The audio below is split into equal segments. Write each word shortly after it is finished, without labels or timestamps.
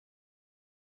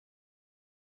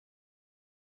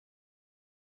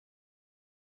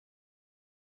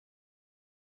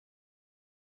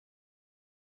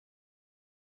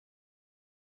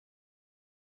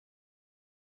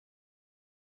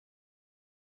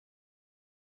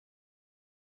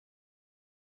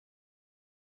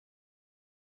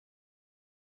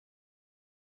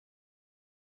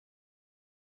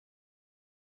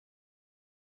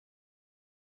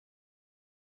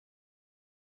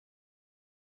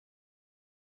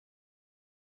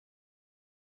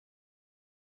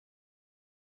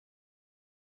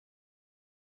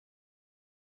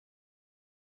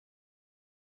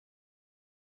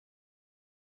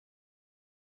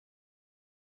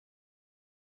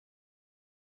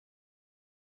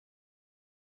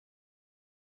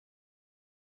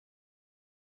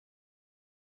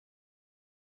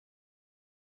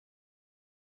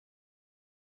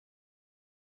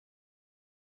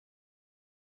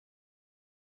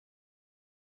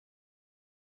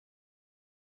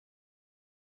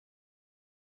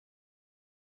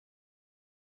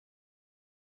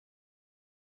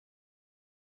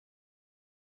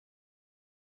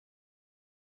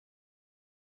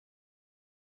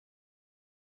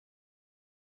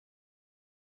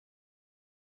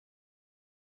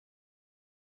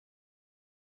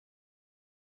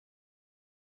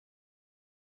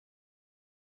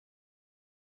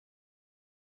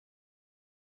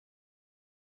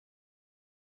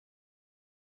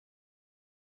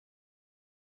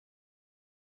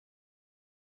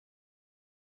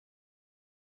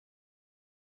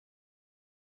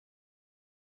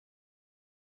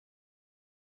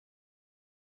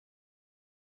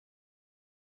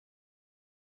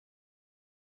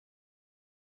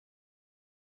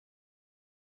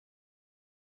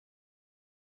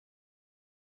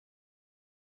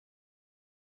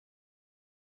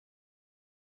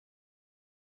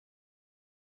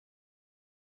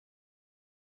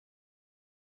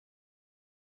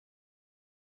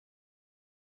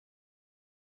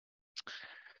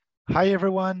Hi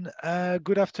everyone,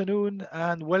 good afternoon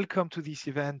and welcome to this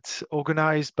event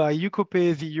organized by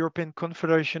EUCOPE, the European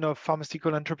Confederation of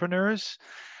Pharmaceutical Entrepreneurs.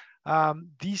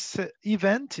 This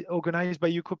event organized by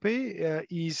EUCOPE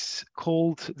is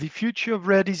called The Future of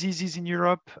Rare Diseases in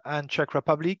Europe and Czech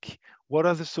Republic. What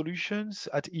are the solutions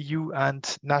at EU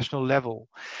and national level?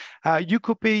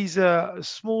 EUCOPE is a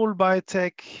small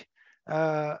biotech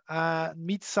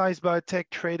mid-sized biotech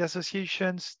trade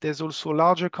associations. There's also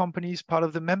larger companies, part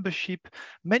of the membership.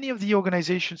 Many of the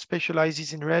organizations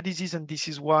specializes in rare disease, and this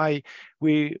is why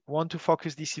we want to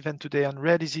focus this event today on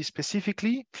rare disease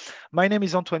specifically. My name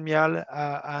is Antoine Mial,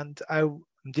 and I'm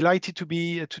delighted to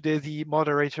be today the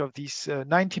moderator of this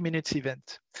 90 minutes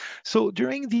event. So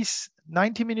during this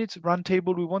 90 minutes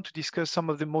roundtable, we want to discuss some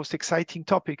of the most exciting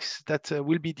topics that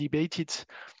will be debated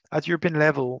at European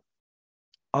level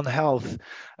on health.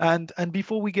 And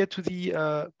before we get to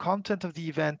the content of the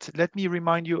event, let me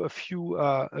remind you a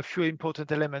few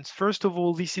important elements. First of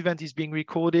all, this event is being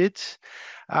recorded,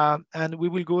 and we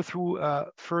will go through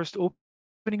first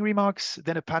opening remarks,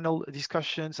 then a panel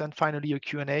discussions, and finally a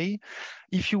Q&A.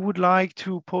 If you would like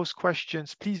to pose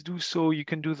questions, please do so. You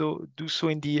can do so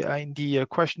in the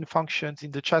question functions,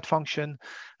 in the chat function,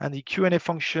 and the Q&A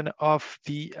function of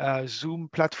the Zoom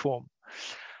platform.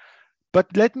 But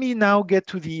let me now get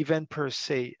to the event per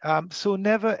se. So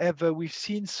never ever, we've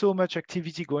seen so much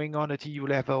activity going on at EU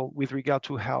level with regard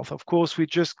to health. Of course, we're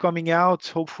just coming out,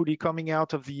 hopefully coming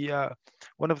out of the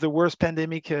one of the worst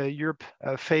pandemic Europe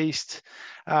faced.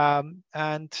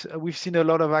 And we've seen a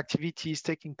lot of activities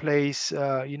taking place,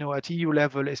 at EU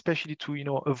level, especially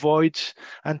to, avoid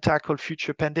and tackle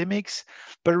future pandemics.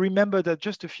 But remember that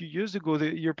just a few years ago,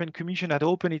 the European Commission had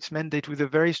opened its mandate with a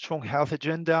very strong health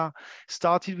agenda,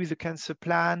 started with the cancer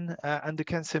plan and the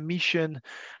cancer mission,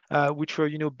 which were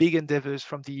big endeavors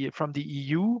from the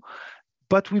EU.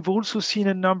 But we've also seen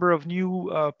a number of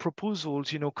new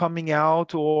proposals coming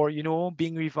out or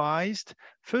being revised.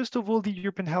 First of all, the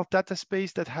European Health Data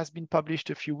Space that has been published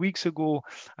a few weeks ago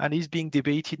and is being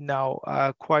debated now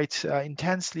quite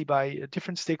intensely by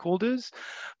different stakeholders,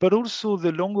 but also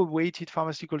the long-awaited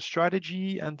pharmaceutical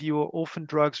strategy and the orphan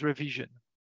drugs revision.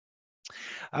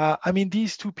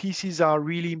 These two pieces are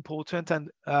really important and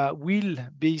will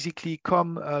basically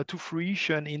come to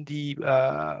fruition in the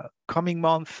coming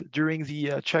month during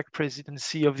the Czech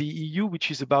presidency of the EU, which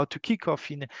is about to kick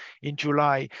off in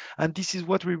July. And this is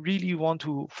what we really want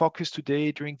to focus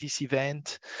today during this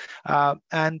event.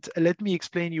 And let me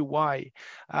explain you why.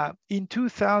 In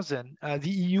 2000, the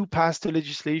EU passed a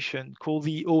legislation called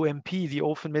the OMP, the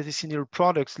Orphan Medicinal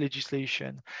Products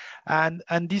Legislation. And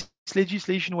this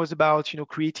legislation was about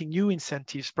creating new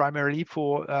incentives primarily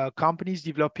for companies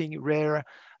developing rare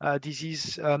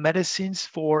disease medicines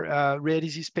for rare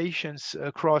disease patients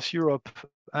across Europe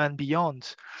and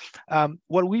beyond.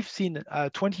 What we've seen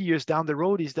 20 years down the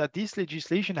road is that this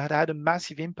legislation had a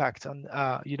massive impact on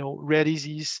rare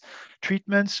disease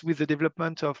treatments with the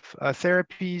development of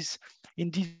therapies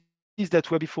in diseases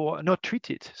that were before not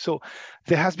treated. So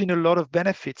there has been a lot of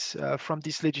benefits from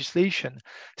this legislation.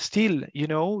 Still,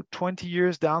 20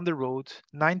 years down the road,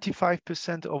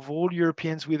 95% of all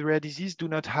Europeans with rare disease do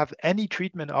not have any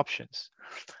treatment options.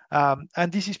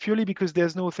 And this is purely because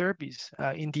there's no therapies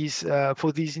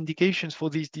for these indications,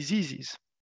 for these diseases.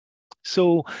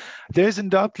 So there's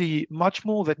undoubtedly much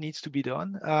more that needs to be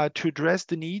done to address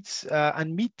the needs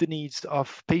and meet the needs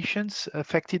of patients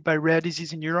affected by rare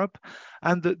disease in Europe.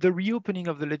 And the reopening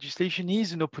of the legislation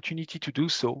is an opportunity to do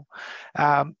so.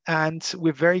 And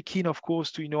we're very keen, of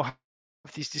course, to have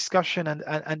this discussion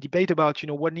and debate about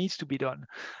what needs to be done.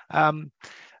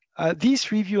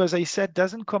 This review, as I said,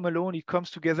 doesn't come alone. It comes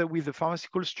together with the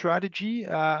pharmaceutical strategy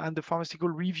and the pharmaceutical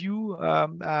review,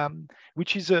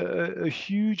 which is a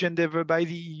huge endeavor by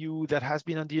the EU that has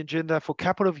been on the agenda for a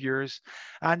couple of years.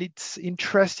 And it's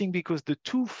interesting because the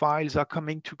two files are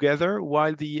coming together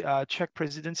while the Czech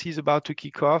presidency is about to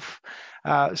kick off.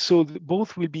 So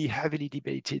both will be heavily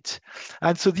debated.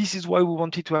 And so this is why we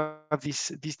wanted to have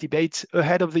this debate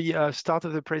ahead of the start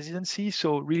of the presidency.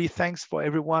 So really thanks for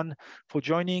everyone for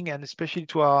joining, and especially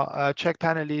to our Czech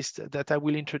panelists that I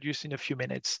will introduce in a few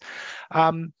minutes.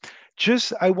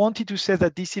 I wanted to say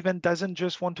that this event doesn't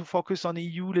just want to focus on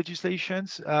EU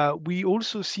legislations. We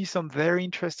also see some very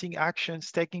interesting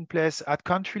actions taking place at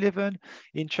country level.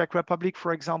 In Czech Republic,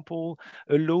 for example,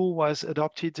 a law was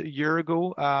adopted a year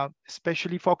ago,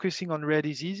 especially focusing on rare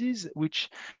diseases, which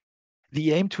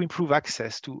the aim to improve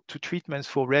access to treatments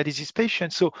for rare disease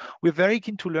patients. So we're very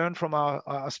keen to learn from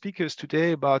our speakers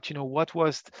today about, what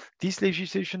was this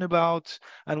legislation about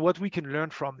and what we can learn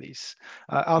from this.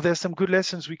 Are there some good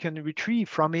lessons we can retrieve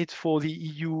from it for the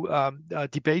EU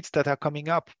debates that are coming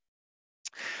up?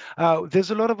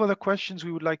 There's a lot of other questions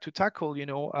we would like to tackle,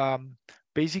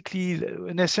 basically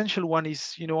an essential one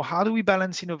is, how do we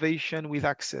balance innovation with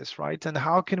access, right? And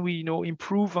how can we,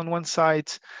 improve on one side,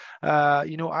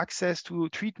 access to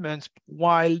treatments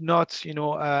while not,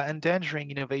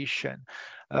 endangering innovation?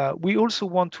 We also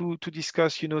want to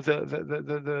discuss,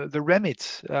 the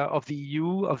remit of the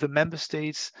EU, of the member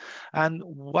states, and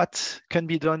what can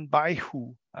be done by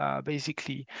who,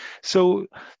 basically. So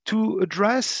to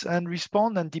address and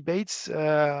respond and debates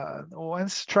or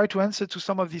try to answer to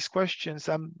some of these questions,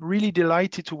 I'm really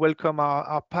delighted to welcome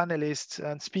our panelists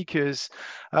and speakers.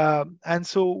 And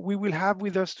so we will have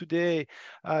with us today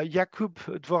Jakub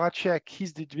Dvořáček.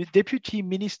 He's the Deputy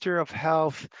Minister of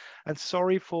Health. And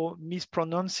sorry for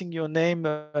mispronouncing your name,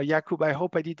 Jakub. I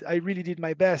hope I really did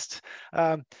my best.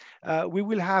 We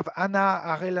will have Anna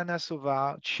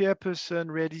Arellanesova,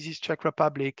 Chairperson, Rare Disease Czech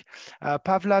Republic.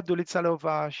 Pavla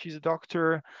Dolezalova, she's a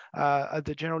doctor at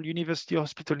the General University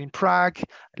Hospital in Prague.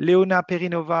 Leona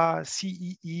Peřinová,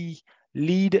 CEE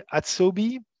lead at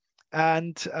Sobi.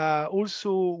 And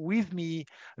also with me,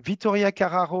 Vittoria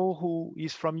Carraro, who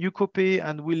is from EUCOPE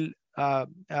and will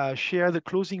share the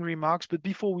closing remarks. But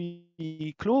before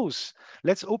we close,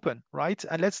 let's open, right?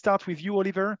 And let's start with you,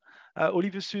 Oliver.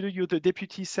 Oliver Sude, you're the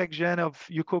Deputy Secgen of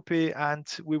EUCOPE, and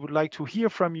we would like to hear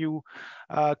from you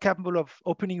a couple of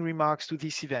opening remarks to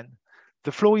this event.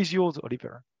 The floor is yours,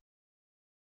 Oliver.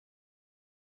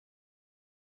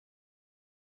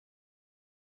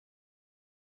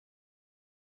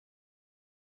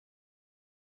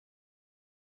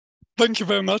 Thank you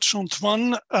very much,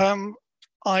 Antoine.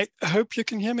 I hope you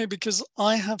can hear me because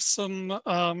I have some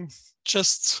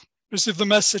just received the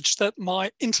message that my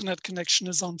internet connection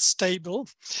is unstable,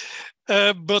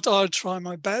 but I'll try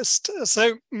my best.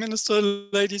 So, Minister,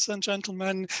 ladies and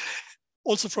gentlemen,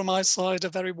 also from my side, a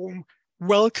very warm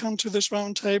welcome to this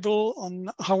roundtable on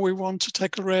how we want to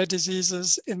tackle rare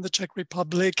diseases in the Czech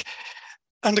Republic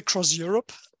and across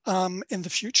Europe in the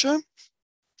future.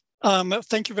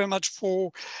 Thank you very much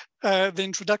for the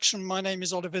introduction. My name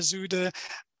is Oliver Sude,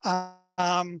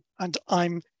 and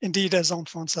I'm indeed, as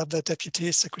Antoine said, the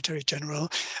Deputy Secretary General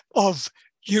of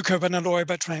EUCOPE and a lawyer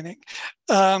by training.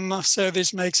 So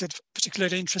this makes it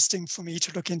particularly interesting for me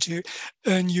to look into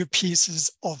new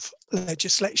pieces of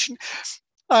legislation.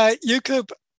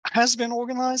 EUCOPE has been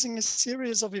organizing a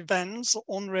series of events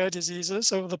on rare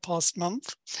diseases over the past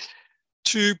month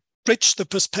to bridge the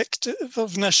perspective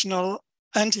of national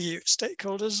and EU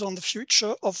stakeholders on the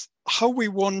future of how we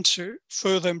want to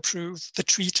further improve the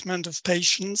treatment of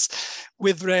patients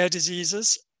with rare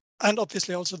diseases, and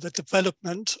obviously also the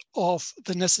development of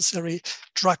the necessary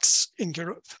drugs in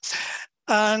Europe.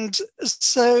 And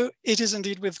so it is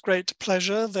indeed with great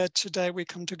pleasure that today we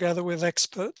come together with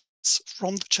experts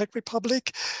from the Czech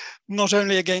Republic, not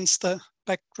only against the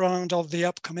background of the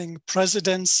upcoming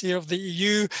presidency of the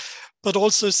EU, but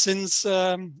also since,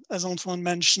 as Antoine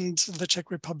mentioned, the Czech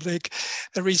Republic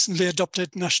recently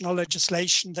adopted national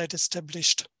legislation that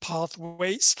established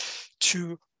pathways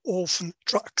to orphan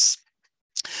drugs.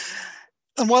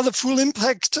 And while the full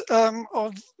impact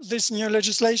of this new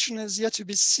legislation is yet to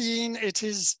be seen, it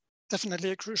is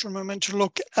definitely a crucial moment to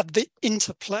look at the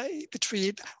interplay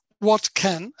between what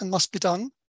can and must be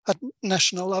done at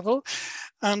national level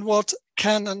and what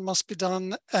can and must be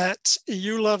done at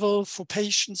EU level for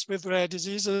patients with rare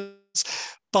diseases,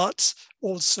 but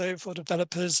also for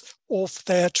developers of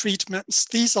their treatments.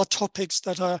 These are topics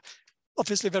that are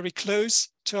obviously very close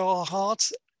to our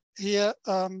hearts here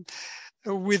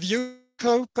with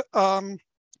EUCOPE.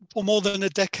 For more than a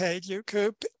decade,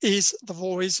 EUCOPE is the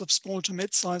voice of small to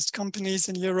mid-sized companies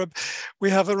in Europe. We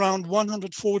have around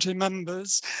 140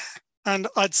 members, and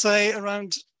I'd say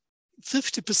around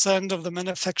 50% of the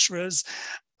manufacturers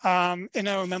in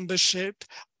our membership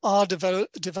are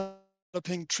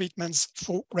developing treatments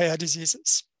for rare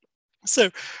diseases. So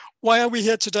why are we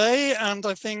here today? And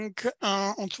I think,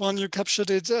 Antoine, you captured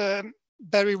it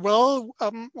very well.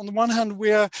 On the one hand,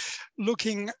 we are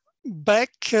looking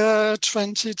back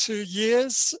 22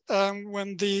 years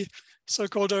when the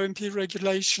so-called OMP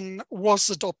regulation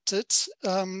was adopted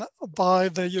by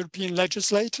the European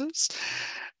legislators.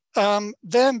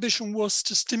 Their ambition was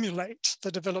to stimulate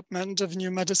the development of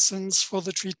new medicines for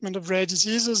the treatment of rare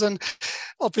diseases. And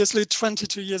obviously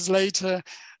 22 years later,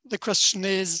 the question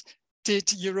is,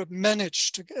 did Europe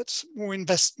manage to get more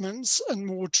investments and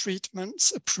more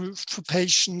treatments approved for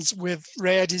patients with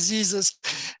rare diseases?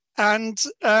 And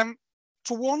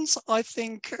for once, I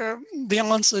think the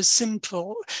answer is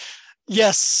simple.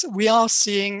 Yes, we are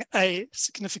seeing a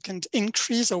significant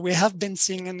increase, or we have been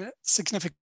seeing a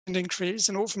significant increase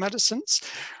in orphan medicines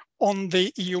on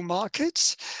the EU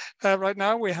market. Right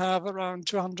now, we have around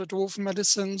 200 orphan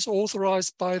medicines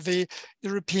authorized by the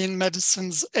European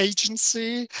Medicines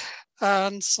Agency,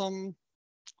 and some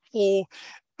for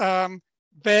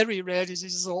very rare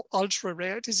diseases or ultra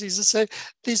rare diseases. So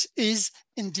this is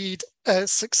indeed a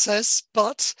success,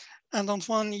 but, and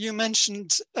Antoine, you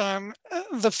mentioned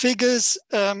the figures,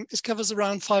 it covers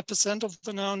around 5% of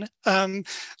the known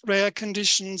rare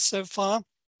conditions so far.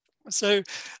 So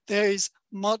there is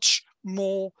much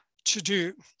more to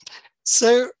do.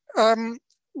 So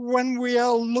when we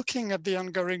are looking at the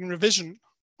ongoing revision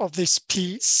of this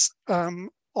piece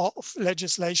of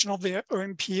legislation, of the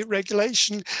OMP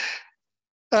regulation,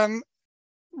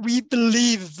 we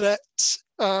believe that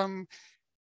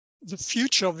the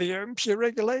future of the OMP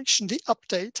regulation, the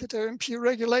updated OMP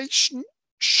regulation,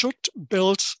 should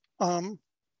build on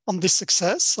the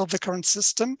success of the current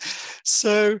system,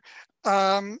 so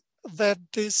that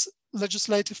this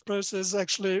legislative process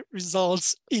actually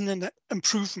results in an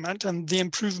improvement, and the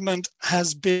improvement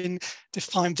has been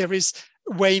defined. There is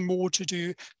way more to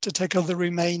do to tackle the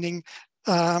remaining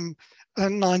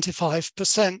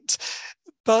 95%.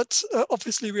 But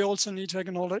obviously, we also need to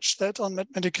acknowledge that unmet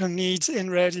medical needs in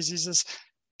rare diseases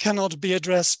cannot be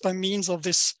addressed by means of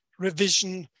this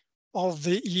revision of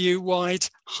the EU-wide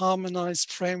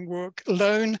harmonized framework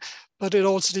alone, but it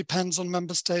also depends on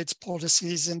member states'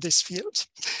 policies in this field.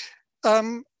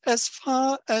 As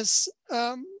far as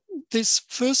this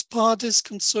first part is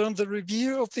concerned, the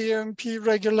review of the OMP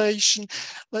regulation,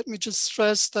 let me just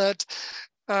stress that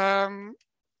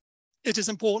it is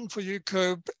important for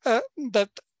EUCOPE that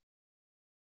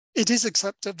it is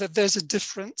accepted that there's a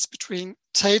difference between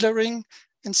tailoring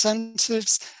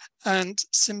incentives and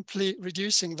simply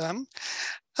reducing them.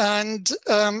 And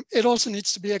it also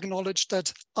needs to be acknowledged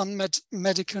that unmet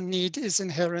medical need is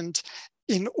inherent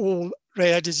in all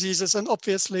rare diseases. And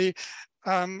obviously,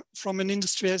 from an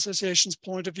industry association's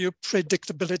point of view,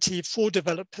 predictability for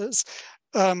developers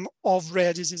of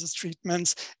rare diseases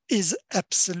treatments is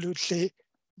absolutely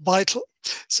vital.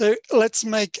 So let's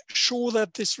make sure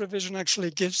that this revision actually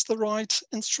gives the right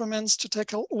instruments to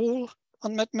tackle all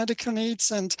unmet medical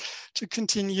needs and to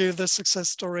continue the success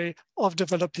story of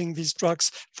developing these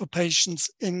drugs for patients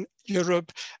in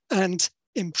Europe and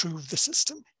improve the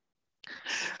system.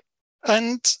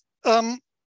 And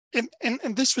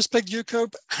in this respect,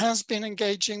 EUCOPE has been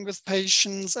engaging with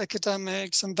patients,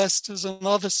 academics, investors, and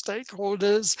other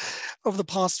stakeholders over the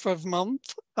past 12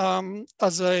 months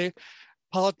as a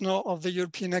partner of the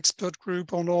European Expert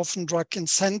Group on Orphan Drug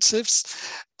Incentives.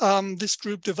 This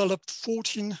group developed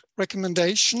 14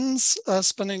 recommendations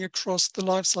spanning across the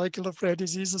life cycle of rare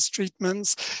diseases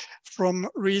treatments, from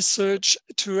research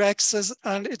to access,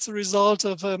 and it's a result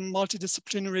of a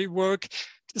multidisciplinary work,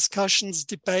 discussions,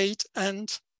 debate,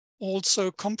 and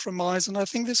also compromise. And I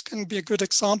think this can be a good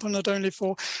example, not only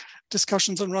for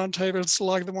discussions and roundtables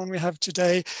like the one we have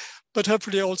today, but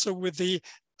hopefully also with the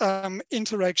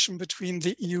interaction between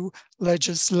the EU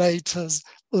legislators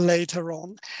later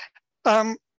on.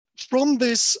 From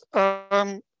these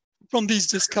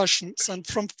discussions and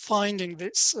from finding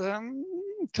this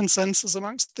consensus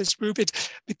amongst this group, it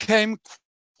became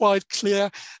quite clear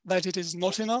that it is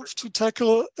not enough to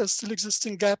tackle still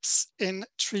existing gaps in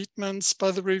treatments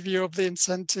by the review of the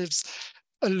incentives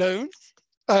alone,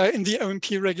 in the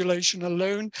OMP regulation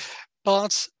alone,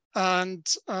 but,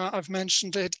 and I've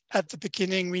mentioned it at the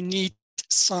beginning, we need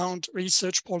sound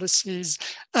research policies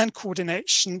and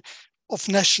coordination of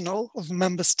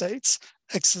member states'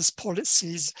 access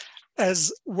policies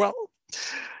as well.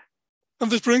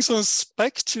 And this brings us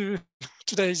back to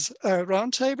today's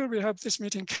roundtable. We hope this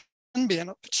meeting can be an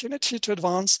opportunity to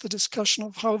advance the discussion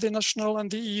of how the national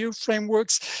and the EU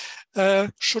frameworks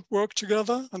should work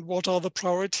together, and what are the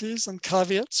priorities and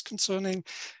caveats concerning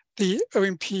the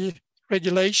OMP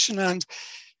regulation. And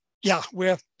yeah,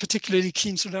 we're particularly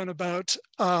keen to learn about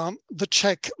the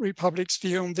Czech Republic's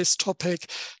view on this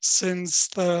topic, since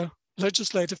the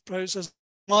legislative process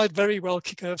might very well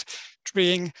kick off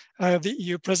during the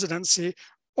EU presidency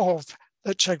of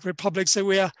the Czech Republic. So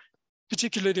we are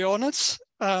particularly honored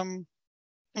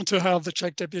to have the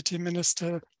Czech Deputy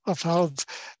Minister of Health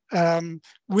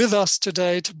with us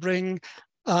today to bring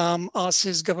us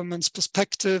his government's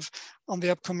perspective on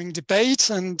the upcoming debate.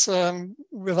 And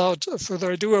without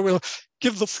further ado, I will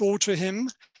give the floor to him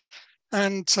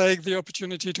and take the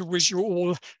opportunity to wish you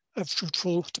all a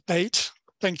fruitful debate.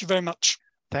 Thank you very much.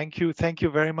 Thank you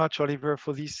very much, Oliver,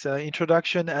 for this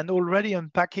introduction and already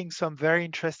unpacking some very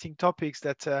interesting topics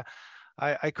that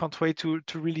I can't wait to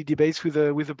really debate with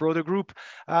a broader group.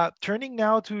 Turning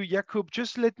now to Jakub,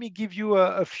 just let me give you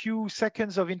a few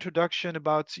seconds of introduction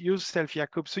about yourself,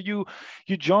 Jakub. So you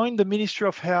joined the Ministry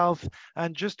of Health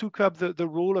and just took up the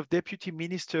role of Deputy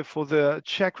Minister for the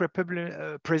Czech Republic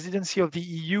presidency of the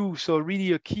EU. So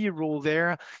really a key role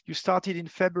there. You started in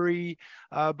February,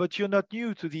 but you're not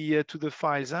new to the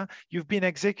files. Huh? You've been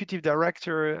Executive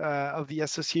Director of the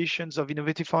Associations of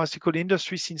Innovative Pharmaceutical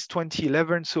Industry since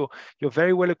 2011. So you're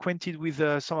very well acquainted with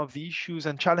some of the issues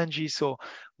and challenges. So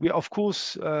we, of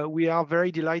course, we are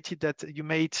very delighted that you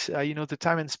made the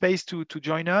time and space to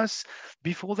join us.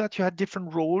 Before that, you had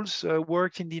different roles,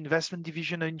 worked in the investment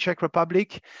division in Czech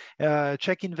Republic,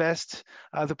 Czech Invest,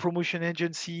 the promotion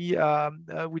agency,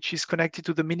 which is connected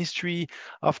to the Ministry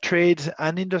of Trade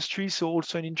and Industry. So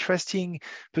also an interesting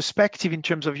perspective in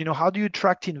terms of, how do you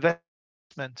attract investment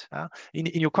in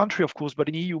your country, of course, but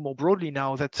in EU more broadly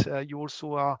now that you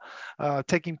also are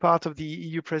taking part of the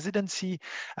EU presidency.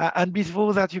 And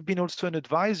before that, you've been also an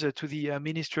advisor to the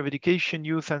Ministry of Education,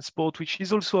 Youth and Sport, which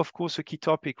is also, of course, a key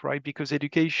topic, right? Because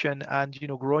education and,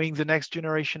 growing the next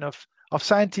generation of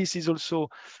scientists is also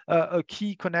a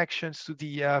key connections to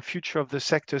the future of the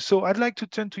sector. So I'd like to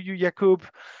turn to you, Jakub,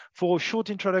 for a short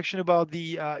introduction about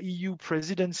the EU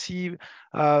presidency,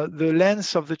 the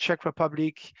lens of the Czech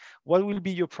Republic. What will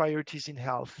be your priorities in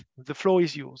health? The floor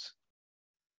is yours.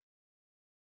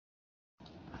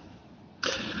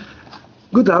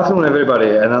 Good afternoon, everybody,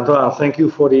 and Antoine, thank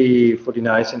you for the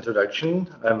nice introduction.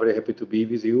 I'm very happy to be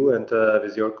with you and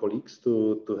with your colleagues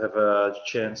to have a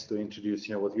chance to introduce,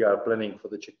 what we are planning for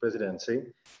the Czech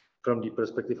presidency from the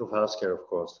perspective of healthcare, of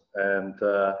course. And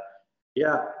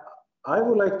I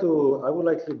would like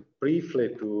to briefly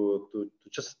to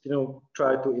just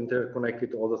try to interconnect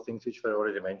with all the things which were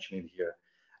already mentioned here.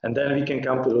 And then we can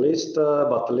come to the list,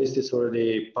 but the list is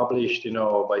already published,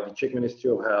 by the Czech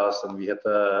Ministry of Health, and we had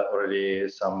already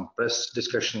some press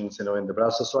discussions, in the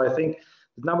Brussels. So I think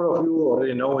the number of you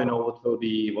already know, what will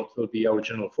be our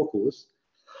general focus.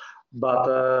 But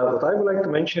what I would like to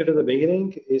mention at the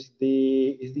beginning is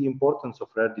the importance of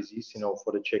rare disease,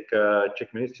 for the Czech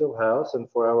Ministry of Health and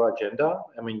for our agenda.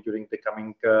 I mean, during the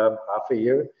coming half a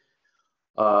year.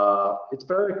 It's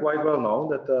probably quite well known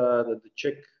that the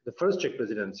first Czech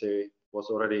presidency was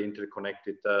already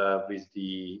interconnected with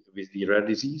the rare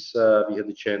disease. We had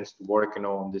the chance to work,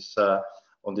 on this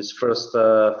first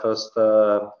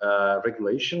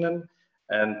regulation,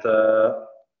 and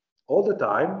all the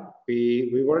time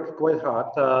we worked quite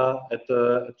hard at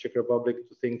Czech Republic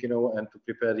to think, and to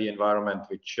prepare the environment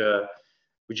which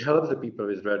helps the people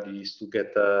with rare disease to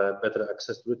get better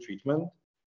access to the treatment.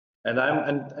 And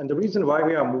the reason why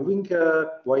we are moving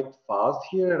quite fast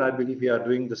here, and I believe we are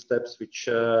doing the steps which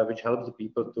help the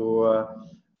people to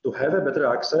have a better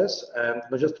access, and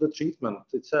not just to the treatment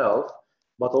itself,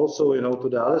 but also to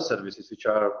the other services which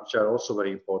are also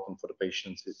very important for the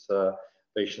patients with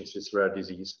rare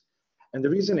disease. And the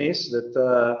reason is that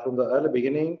from the early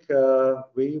beginning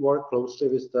we work closely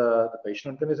with the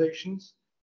patient organizations,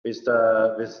 with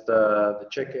the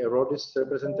Czech Aerodis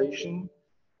representation.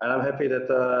 And I'm happy that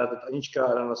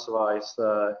Arellanesova is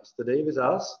today with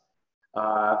us.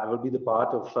 I will be the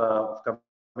part of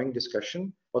coming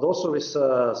discussion, but also with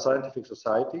scientific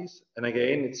societies. And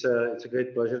again, it's a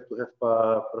great pleasure to have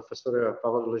Professor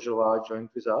Pavla Dolezalova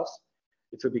joined with us.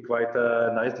 It will be quite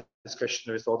a nice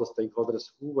discussion with all the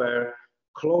stakeholders who were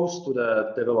close to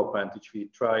the development, which we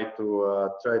try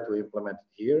to implement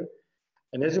here.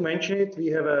 And as you mentioned, we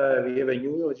have a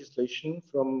new legislation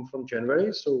from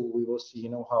January, so we will see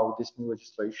how this new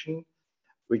legislation,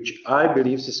 which I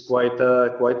believe is quite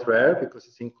rare because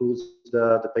it includes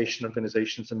the patient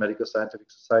organizations and medical scientific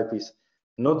societies,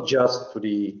 not just to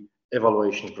the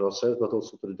evaluation process but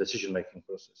also to the decision-making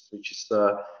process, which is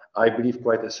I believe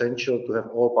quite essential to have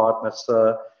all partners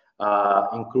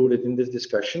included in this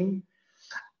discussion.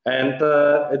 And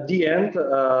at the end.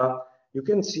 You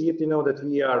can see it, that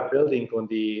we are building on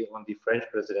the French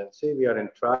presidency. We are in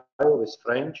trial with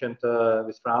French and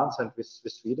with France and with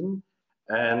Sweden,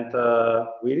 and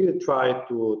we really try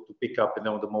to pick up,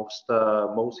 the most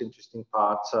interesting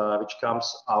parts which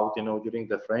comes out, during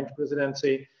the French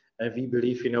presidency. And we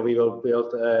believe, we will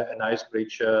build a nice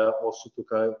bridge also to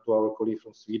our colleague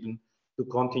from Sweden to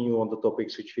continue on the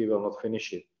topics which we will not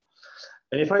finish it.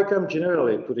 And if I come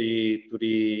generally to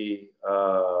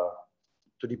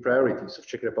the priorities of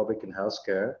Czech Republic in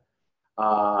healthcare,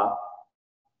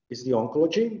 is the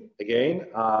oncology. Again,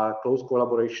 close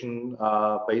collaboration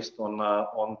based on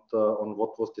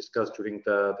what was discussed during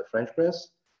the French press.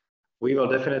 We will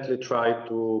definitely try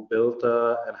to build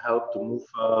and help to move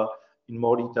in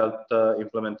more detailed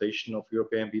implementation of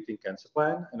European Beating Cancer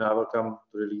Plan, and I will come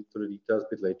to the details a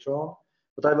bit later on.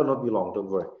 But I will not be long, don't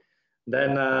worry.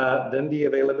 Then the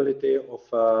availability of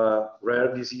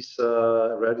rare disease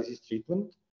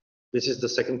treatment. This is the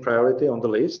second priority on the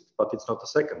list, but it's not the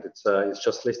second. It's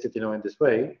just listed, in this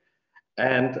way.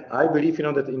 And I believe,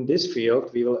 that in this field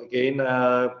we will again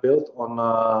build on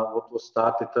what was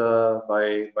started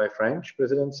by French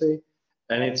presidency,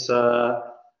 and it's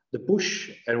the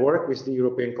push and work with the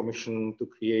European Commission to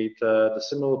create the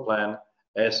similar plan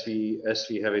as we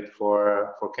have it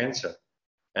for cancer.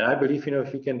 And I believe,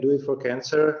 if we can do it for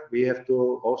cancer, we have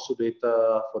to also do it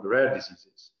for the rare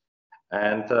diseases.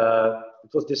 And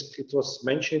it was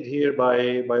mentioned here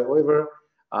by Oliver,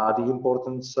 the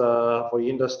importance for the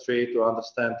industry to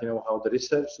understand, how the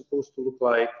research is supposed to look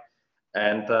like,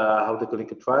 and how the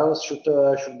clinical trials should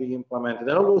be implemented,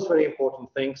 and all those very important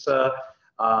things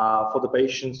for the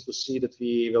patients to see that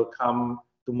we will come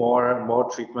to more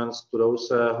treatments to those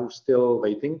who are still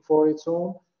waiting for its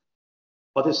own.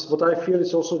 But what I feel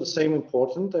is also the same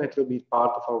important, and it will be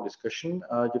part of our discussion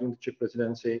during the Czech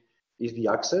presidency, is the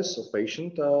access of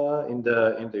patient in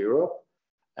the Europe.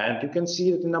 And you can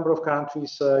see that in a number of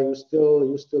countries, you still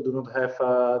do not have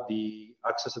the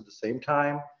access at the same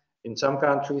time. In some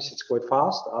countries, it's quite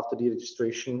fast after the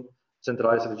registration,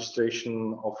 centralized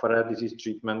registration of rare disease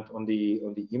treatment on the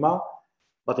EMA.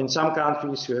 But in some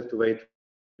countries, you have to wait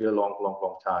a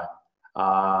long time,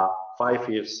 5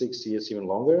 years, 6 years, even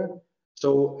longer.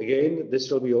 So again, this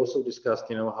will be also discussed,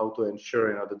 how to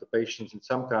ensure, that the patients in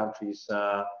some countries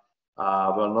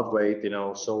will not wait,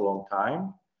 so long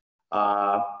time.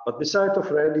 But besides of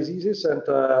rare diseases, and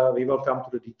we will come to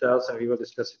the details and we will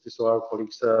discuss it with our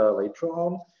colleagues later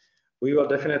on, we will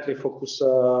definitely focus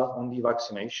on the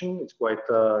vaccination. It's quite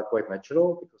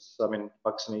natural because,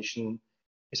 vaccination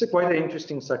is a quite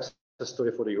interesting success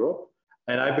story for Europe.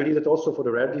 And I believe that also for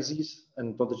the rare disease,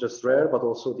 and not just rare, but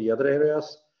also the other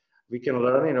areas, we can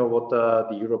learn, what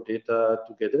the Europe did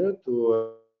together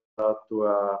to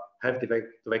have the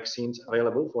vaccines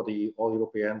available for all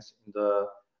Europeans in the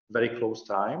very close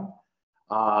time,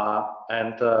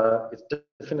 and it's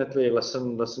definitely a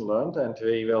lesson learned, and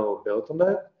we will build on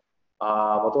that.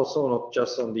 But also not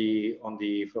just from the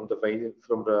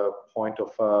point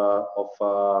of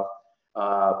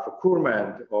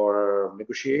procurement or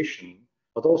negotiation,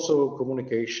 but also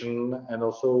communication, and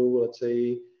also, let's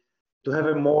say, to have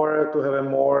a more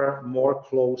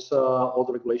close all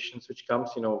the regulations which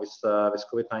comes, with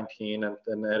COVID-19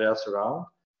 and areas around.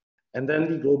 And then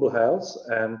the global health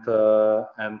and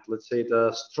let's say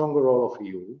the stronger role of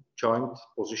EU, joint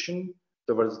position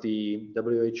towards the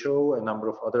WHO, a number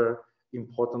of other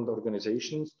important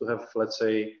organizations to have, let's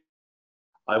say,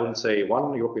 I wouldn't say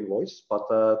one European voice, but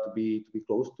to be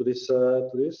close to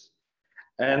this.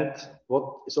 And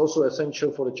what is also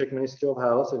essential for the Czech Ministry of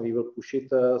Health, and we will push it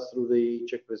through the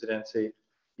Czech presidency,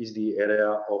 is the area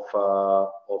of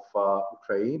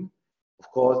Ukraine. Of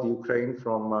course, the Ukraine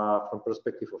from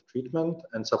perspective of treatment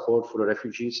and support for the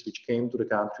refugees which came to the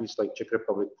countries like Czech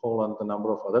Republic, Poland, a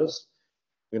number of others.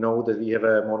 You know that we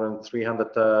have more than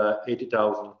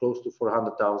 380,000, close to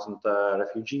 400,000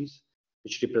 refugees,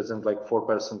 which represent like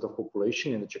 4% of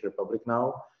population in the Czech Republic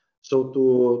now. So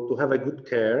to have a good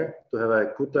care, to have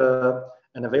a good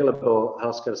and available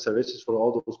healthcare services for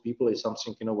all those people is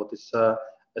something, what is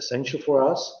essential for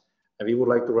us. And we would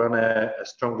like to run a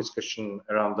strong discussion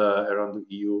around the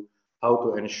EU, how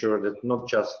to ensure that not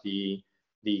just the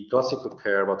classical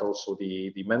care, but also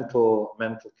the mental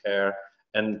care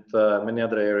and many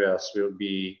other areas will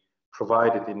be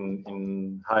provided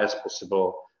in highest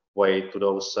possible way to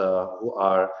those who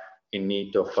are in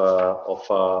need of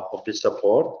this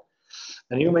support.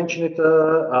 And you mentioned it,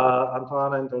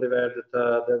 Antoine and Oliver,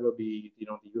 that there will be, the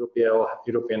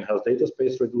European Health Data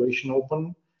Space Regulation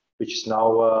open, which is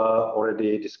now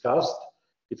already discussed.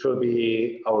 It will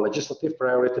be our legislative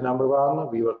priority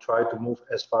 #1. We will try to move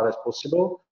as far as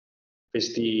possible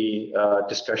with the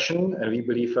discussion, and we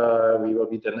believe we will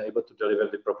be then able to deliver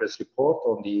the progress report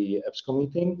on the EPSCO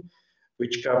meeting,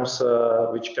 which comes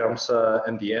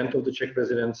at the end of the Czech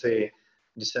presidency,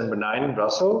 December 9 in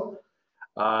Brussels.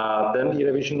 Then the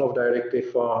revision of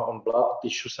directive on blood,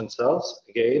 tissues and cells.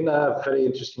 Again, a very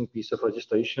interesting piece of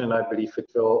legislation, and I believe it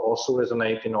will also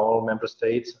resonate in all member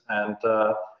states, and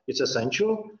it's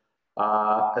essential,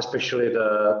 especially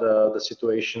the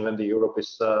situation when the Europe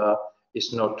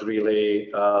is not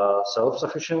really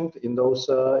self-sufficient in those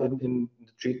in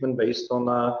the treatment based on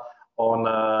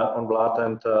blood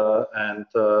and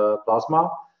plasma.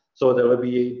 So there will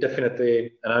be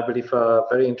definitely, and I believe, a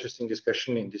very interesting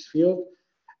discussion in this field.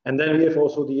 And then we have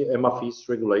also the MFEs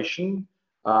regulation,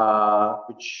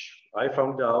 which I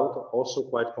found out also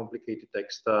quite complicated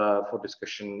text for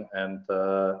discussion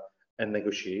and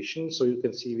negotiation. So you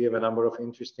can see we have a number of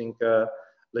interesting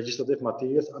legislative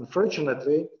materials.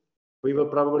 Unfortunately, we will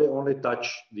probably only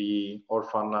touch the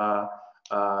Orphan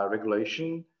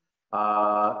regulation.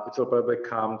 It will probably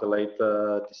come the late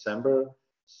December.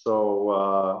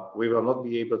 So we will not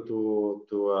be able to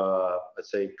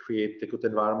let's say, create a good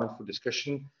environment for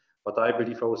discussion. But I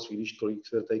believe our Swedish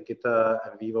colleagues will take it,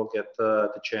 and we will get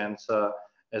the chance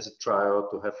as a trial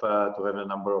to have a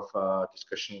number of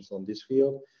discussions on this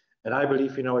field. And I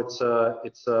believe, you know, it's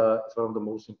one of the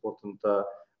most important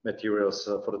materials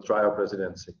for the trial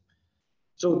presidency.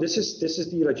 So this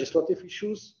is the legislative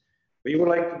issues. We would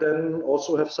like to then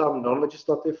also have some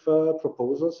non-legislative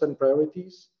proposals and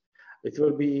priorities. It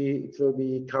will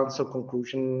be council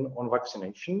conclusion on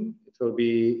vaccination. It will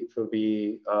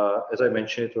be as I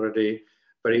mentioned it already,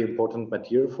 very important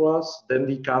material for us. Then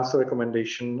the council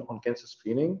recommendation on cancer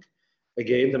screening.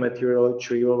 Again, the material which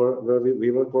we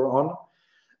will go on.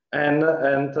 And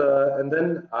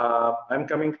then I'm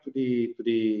coming to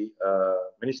the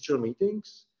ministerial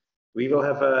meetings. We will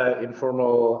have an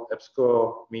informal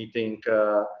EBSCO meeting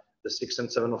the 6th and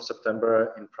 7th of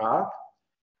September in Prague.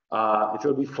 It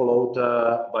will be followed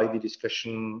by the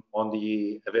discussion on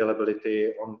the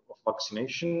availability of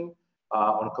vaccination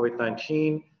on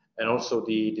COVID-19, and also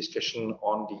the discussion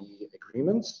on the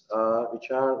agreements,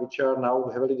 which are now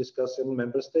heavily discussed in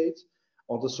member states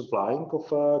on the supplying of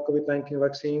COVID-19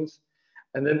 vaccines.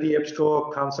 And then the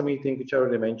EBSCO council meeting, which I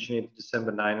already mentioned,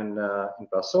 December 9 in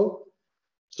Brussels.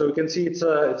 So you can see it's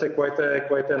quite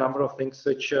a number of things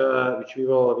which we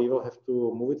will have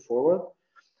to move it forward.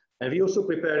 And we're also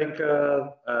preparing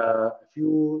a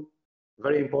few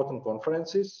very important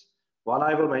conferences. One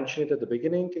I will mention it at the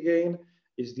beginning again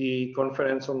is the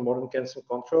conference on modern cancer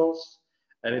controls,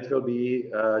 and it will be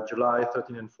July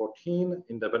 13 and 14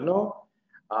 in Brno.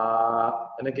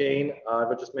 And again, I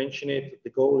will just mention it.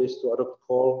 The goal is to adopt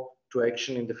call to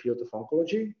action in the field of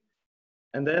oncology.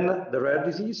 And then the rare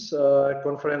disease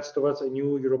conference towards a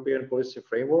new European policy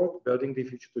framework, building the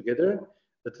future together,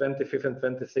 the 25th and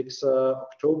 26th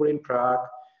October in Prague.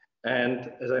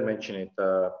 And as I mentioned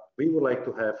it, we would like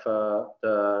to have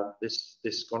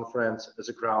this conference as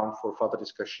a ground for further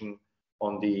discussion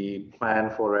on the plan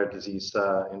for rare disease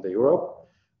in Europe,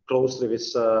 closely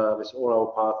with all our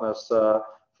partners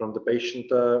from the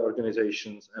patient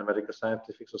organizations and medical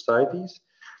scientific societies.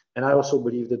 And I also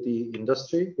believe that the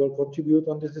industry will contribute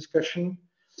on this discussion.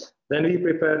 Then we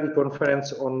prepare the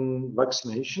conference on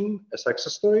vaccination, a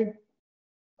success story.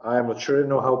 I'm not sure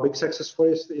how big success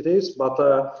story it is, but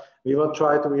we will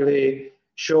try to really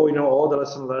show all the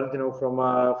lessons learned from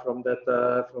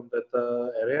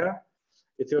that area.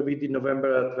 It will be the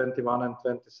November 21 and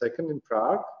 22nd in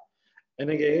Prague. And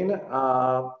again,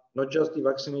 not just the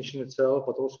vaccination itself,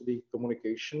 but also the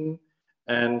communication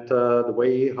and the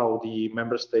way how the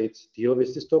member states deal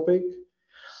with this topic.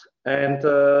 And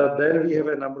then we have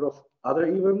a number of other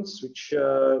events, which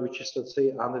is, let's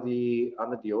say, under the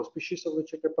auspices of the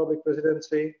Czech Republic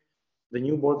presidency. The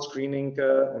newborn screening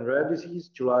on rare disease,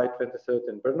 July 23rd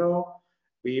in Brno.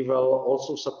 We will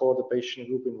also support the patient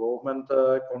group involvement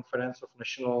conference of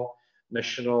national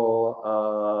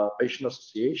patient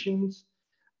associations.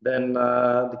 Then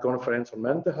the conference on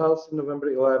mental health in November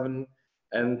 11,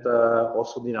 and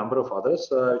also the number of others,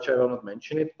 which I will not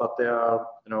mention it, but they are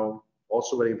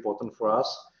also very important for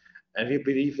us. And we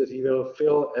believe that we will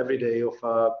fill every day of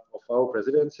our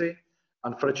presidency.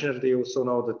 Unfortunately, you also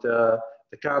know that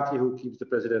the country who keeps the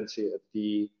presidency at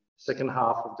the second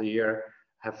half of the year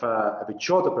have a bit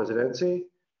shorter presidency.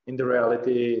 In the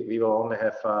reality, we will only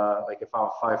have like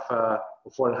about 5 or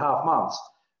 4.5 months.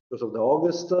 Because of the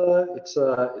August, it's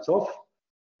off,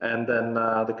 and then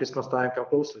the Christmas time comes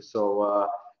closely. So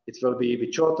it will be a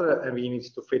bit shorter, and we need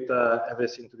to fit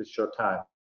everything to this short time.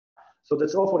 So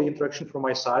that's all for the introduction from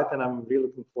my side, and I'm really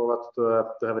looking forward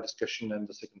to have a discussion in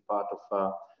the second part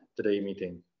of today's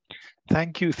meeting.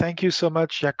 Thank you so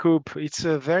much, Jakub. It's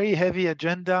a very heavy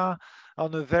agenda.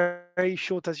 on a very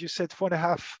short, as you said,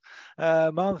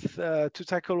 4.5 months to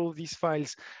tackle all these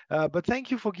files. But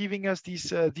thank you for giving us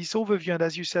this overview. And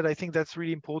as you said, I think that's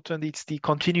really important. It's the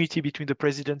continuity between the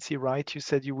presidency, right? You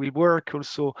said you will work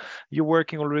also. You're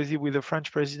working already with the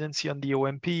French presidency on the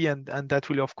OMP, and that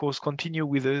will of course continue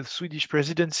with the Swedish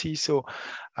presidency. So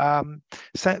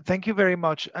thank you very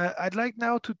much. I'd like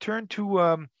now to turn to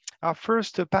our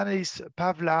first panelist,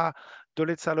 Pavla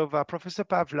Dolezalova. Professor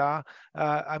Pavla,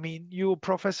 I mean, you're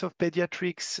professor of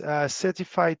pediatrics,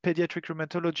 certified pediatric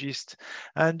rheumatologist,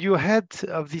 and you're head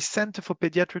of the Center for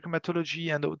Pediatric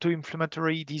Rheumatology and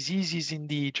Autoinflammatory Diseases in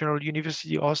the General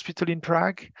University Hospital in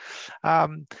Prague.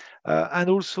 And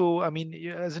also, I mean,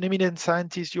 as an eminent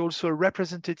scientist, you're also a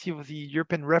representative of the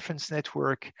European Reference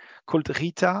Network called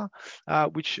RITA,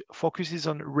 which focuses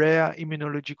on rare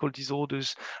immunological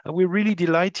disorders. We're really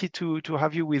delighted to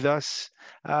have you with us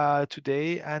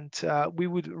today, and we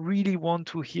would really want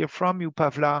to hear from you,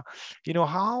 Pavla. You know,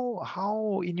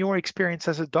 how in your experience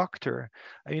as a doctor,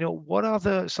 you know, what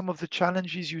are some of the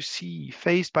challenges you see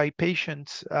faced by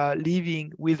patients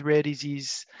living with rare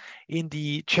disease in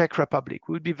the Czech Republic?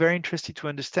 We would be very interested to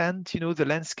understand, you know, the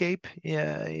landscape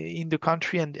in the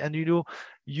country, and you know,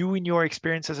 you in your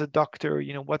experience as a doctor,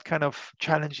 you know, what kind of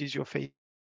challenges you're facing.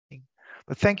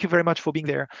 But thank you very much for being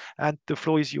there, and the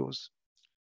floor is yours.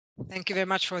 Thank you very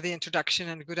much for the introduction,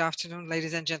 and good afternoon,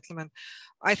 ladies and gentlemen.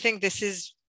 I think this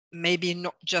is maybe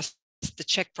not just the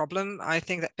Czech problem. I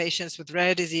think that patients with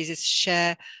rare diseases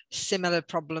share similar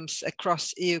problems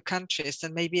across EU countries,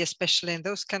 and maybe especially in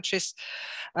those countries,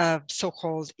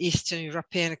 so-called Eastern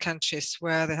European countries,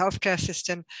 where the healthcare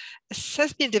system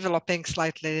has been developing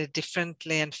slightly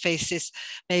differently and faces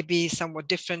maybe somewhat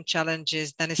different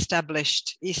challenges than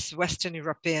established Western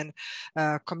European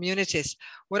communities.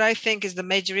 What I think is the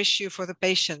major issue for the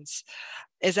patients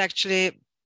is actually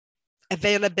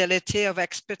availability of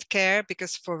expert care,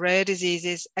 because for rare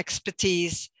diseases,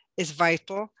 expertise is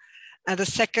vital. And the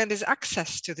second is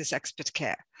access to this expert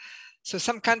care. So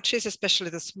some countries, especially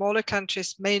the smaller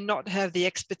countries, may not have the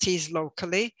expertise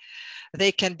locally.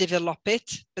 They can develop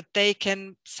it, but they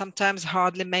can sometimes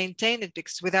hardly maintain it,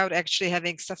 because without actually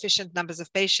having sufficient numbers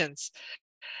of patients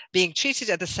being treated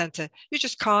at the center, you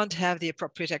just can't have the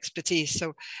appropriate expertise.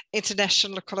 So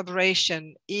international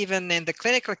collaboration, even in the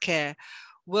clinical care,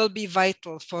 will be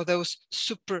vital for those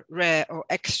super rare or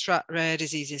extra rare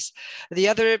diseases. The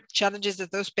other challenges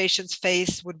that those patients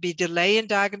face would be delay in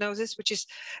diagnosis, which is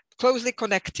closely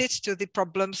connected to the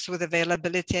problems with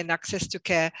availability and access to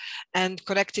care, and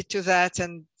connected to that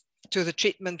and to the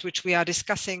treatment which we are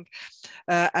discussing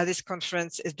at this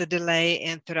conference is the delay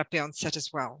in therapy onset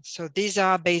as well. So these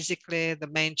are basically the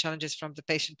main challenges from the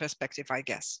patient perspective, I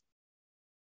guess.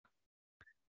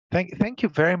 Thank you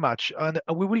very much. And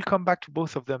we will come back to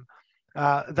both of them.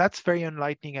 That's very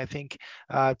enlightening, I think,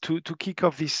 to kick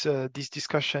off this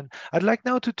discussion. I'd like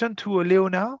now to turn to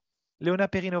Leona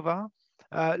Peřinová.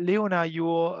 Leona,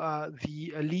 you're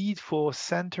the lead for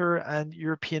Center and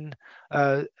European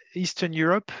Eastern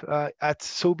Europe at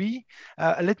Sobi.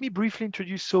 Let me briefly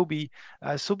introduce Sobi.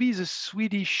 Sobi is a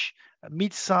Swedish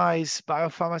mid-sized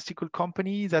biopharmaceutical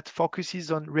company that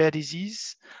focuses on rare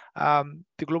disease.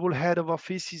 The global head of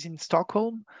office is in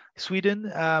Stockholm,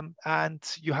 Sweden, and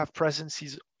you have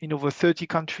presences in over 30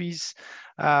 countries,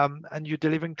 and you're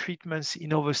delivering treatments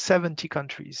in over 70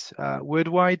 countries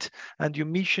worldwide. And your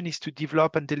mission is to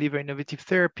develop and deliver innovative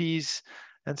therapies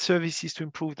and services to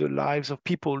improve the lives of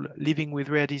people living with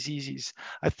rare diseases.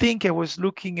 I think I was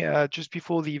looking just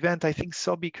before the event, I think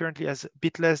Sobi currently has a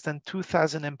bit less than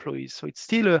 2,000 employees. So it's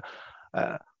still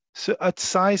a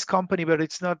size company, but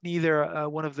it's not neither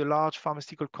one of the large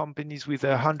pharmaceutical companies with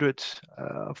hundreds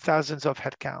of thousands of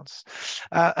headcounts.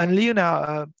 And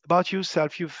Leona, about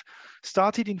yourself, you've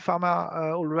started in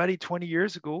pharma already 20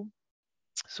 years ago.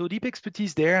 So deep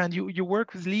expertise there, and you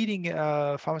work with leading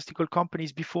pharmaceutical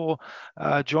companies before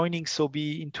joining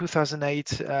Sobi in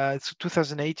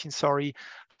 2018, sorry.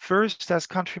 First as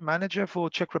country manager for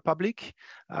Czech Republic.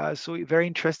 So very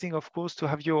interesting, of course, to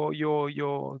have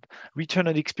your return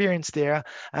on experience there.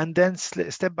 And then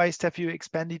step by step, you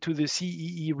expanded to the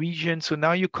CEE region. So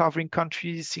now you're covering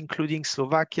countries including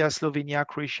Slovakia, Slovenia,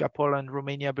 Croatia, Poland,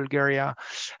 Romania, Bulgaria,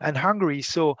 and Hungary.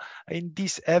 So in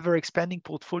this ever expanding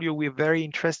portfolio, we're very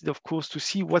interested, of course, to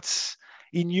see what's,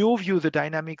 in your view, the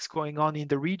dynamics going on in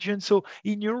the region. So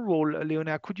in your role,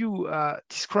 Leona, could you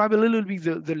describe a little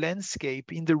bit the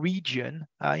landscape in the region,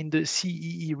 in the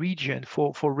CEE region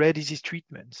for rare disease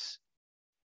treatments?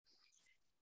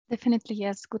 Definitely,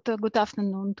 yes. Good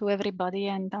afternoon to everybody.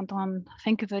 And Antoine,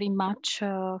 thank you very much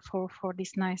for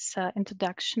this nice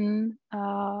introduction.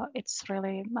 It's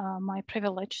really my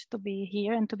privilege to be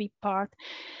here and to be part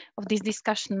of this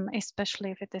discussion,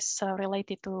 especially if it is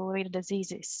related to rare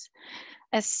diseases.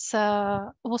 As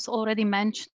was already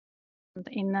mentioned,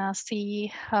 in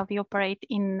CE, we operate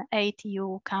in 8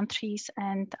 EU countries,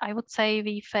 and I would say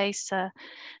we face a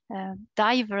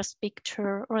diverse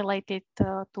picture related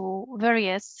to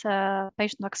various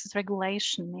patient access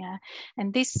regulation. Yeah,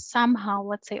 and this somehow,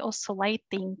 let's say,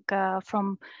 oscillating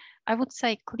from, I would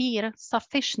say, clear,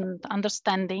 sufficient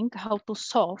understanding how to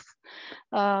solve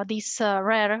this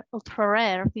rare,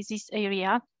 ultra-rare disease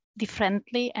area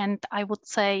differently, and I would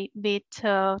say with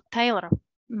tailor-made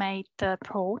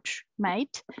approach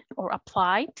made or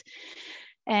applied,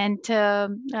 and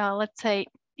let's say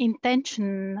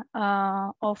intention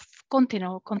of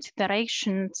continual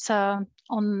considerations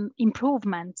on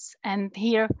improvements. And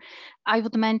here I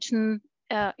would mention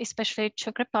especially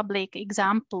Czech Republic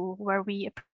example, where we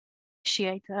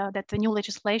appreciate that the new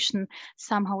legislation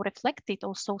somehow reflected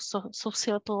also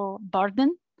societal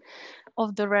burden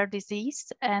of the rare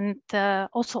disease, and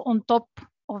also on top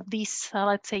of this,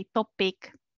 let's say,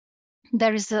 topic,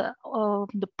 there is the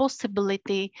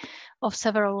possibility of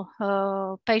several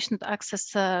patient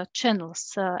access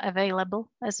channels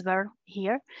available as well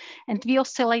here. And we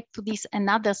oscillate to this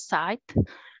another side,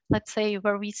 let's say,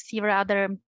 where we see rather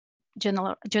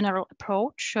general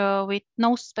approach with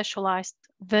no specialized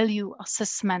value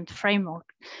assessment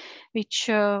framework, which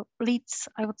leads,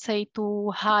 I would say,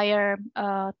 to higher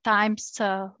times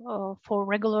for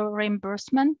regular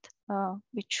reimbursement,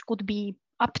 which could be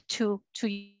up to 2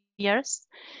 years.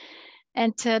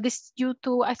 And this is due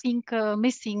to, I think,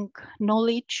 missing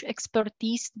knowledge,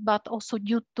 expertise, but also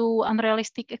due to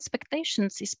unrealistic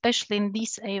expectations, especially in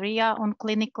this area on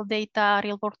clinical data,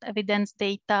 real-world evidence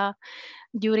data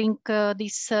during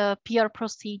these PR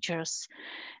procedures.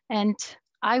 And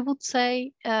I would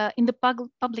say in the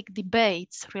public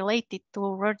debates related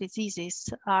to rare diseases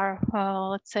are,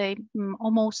 let's say,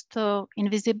 almost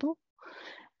invisible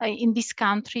in these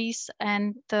countries,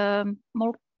 and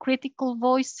more critical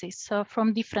voices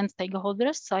from different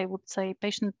stakeholders, I would say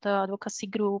patient advocacy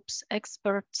groups,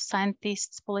 experts,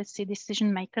 scientists, policy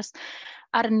decision makers,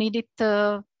 are needed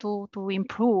to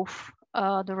improve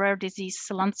the rare disease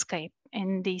landscape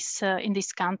in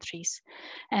these countries.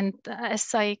 And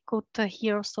as I could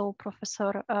hear also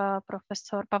Professor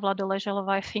Pavla Dolezalova,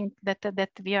 I think that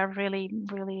we are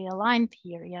really aligned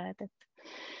here. Yeah, that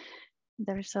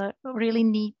there is a really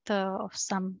need of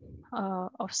some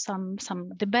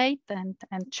debate and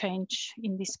change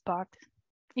in this part,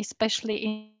 especially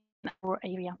in our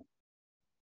area.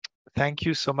 Thank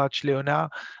you so much, Leona,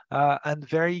 and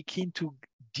very keen to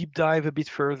deep dive a bit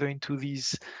further into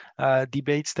these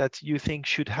debates that you think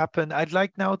should happen. I'd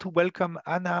like now to welcome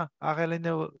Anna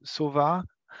Arellanesova.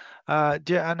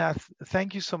 Dear Anna,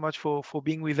 thank you so much for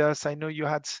being with us. I know you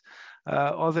had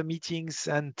other meetings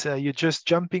and you're just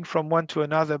jumping from one to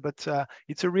another, but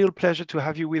it's a real pleasure to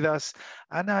have you with us.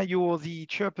 Anna, you're the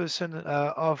chairperson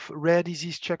of Rare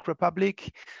Disease Czech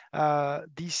Republic.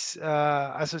 This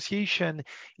association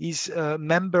is a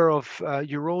member of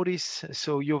EURODIS,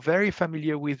 so you're very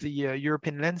familiar with the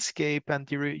European landscape and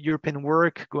the European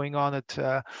work going on at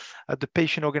the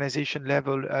patient organization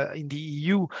level in the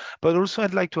EU. But also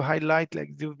I'd like to highlight,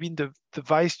 like, you've been the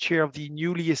vice chair of the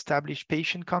newly established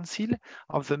Patient Council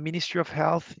of the Ministry of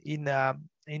Health in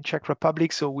Czech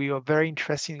Republic. So we are very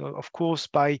interested, of course,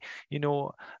 by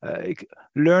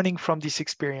learning from this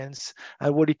experience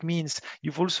and what it means.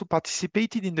 You've also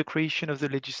participated in the creation of the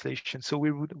legislation. So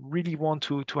we would really want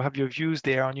to have your views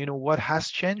there on what has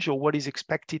changed or what is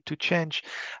expected to change.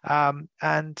 And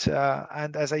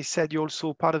as I said, you're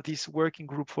also part of this working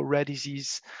group for rare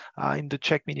disease in the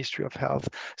Czech Ministry of Health.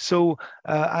 So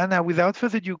Anna, without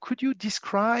further ado, could you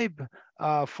describe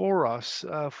for us,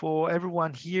 for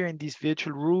everyone here in this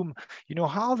virtual room,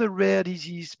 how the rare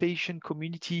disease patient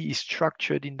community is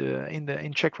structured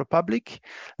in Czech Republic?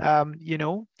 How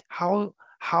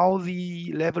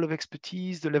the level of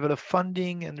expertise, the level of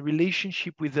funding, and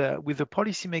relationship with the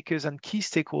policymakers and key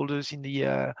stakeholders in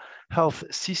the health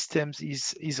systems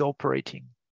is operating.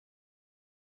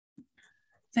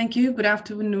 Thank you. Good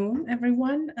afternoon,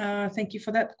 everyone. Thank you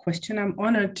for that question. I'm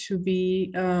honored to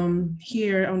be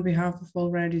here on behalf of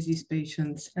all rare disease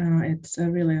patients. It's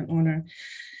really an honor.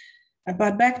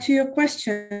 But back to your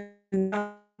question,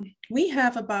 we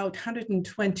have about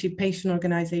 120 patient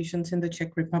organizations in the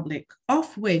Czech Republic,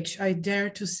 of which I dare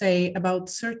to say about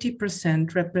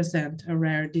 30% represent a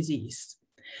rare disease.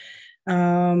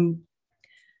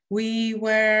 We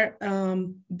were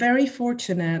very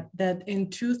fortunate that in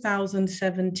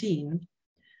 2017,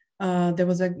 there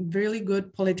was a really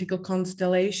good political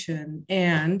constellation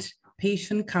and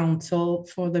patient council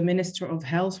for the Minister of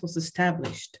Health was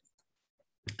established.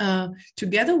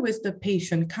 Together with the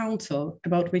patient council,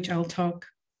 about which I'll talk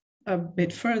a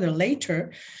bit further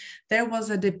later, there was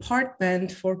a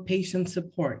department for patient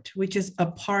support, which is a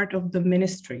part of the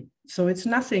ministry. So it's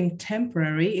nothing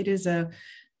temporary. It is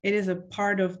a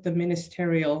part of the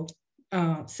ministerial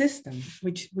system,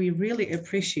 which we really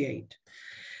appreciate.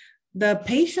 The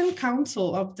patient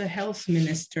council of the health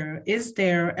minister is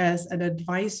there as an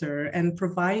advisor and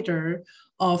provider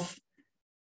of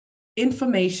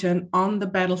information on the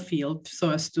battlefield, so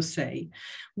as to say.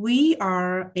 We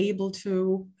are able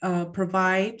to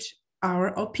provide our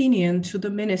opinion to the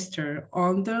minister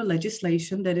on the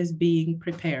legislation that is being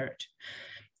prepared.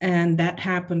 And that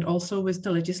happened also with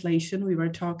the legislation we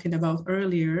were talking about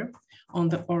earlier on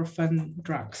the orphan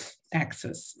drugs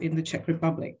access in the Czech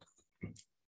Republic.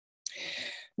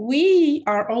 We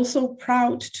are also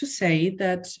proud to say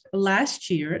that last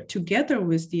year, together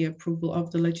with the approval of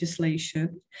the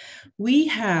legislation, we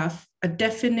have a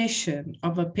definition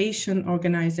of a patient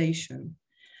organization.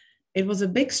 It was a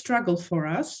big struggle for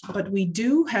us, but we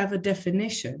do have a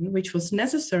definition which was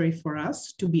necessary for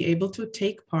us to be able to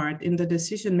take part in the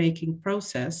decision-making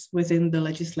process within the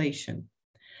legislation.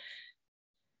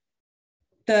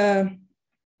 The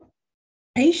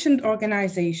patient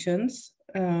organizations,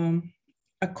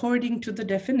 according to the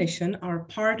definition, are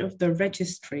part of the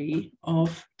registry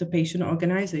of the patient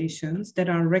organizations that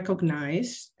are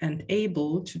recognized and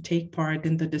able to take part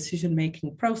in the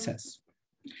decision-making process.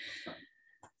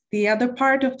 The other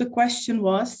part of the question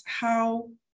was, how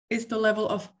is the level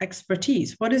of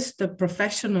expertise? What is the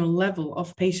professional level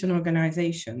of patient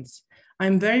organizations?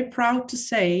 I'm very proud to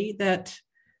say that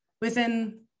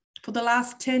for the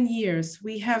last 10 years,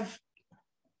 we have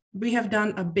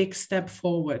done a big step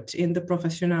forward in the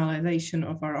professionalization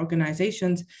of our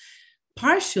organizations,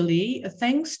 partially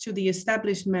thanks to the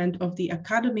establishment of the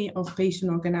Academy of Patient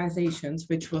Organizations,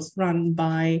 which was run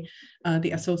by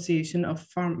the Association of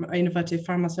Innovative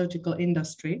Pharmaceutical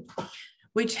Industry,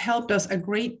 which helped us a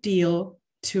great deal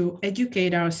to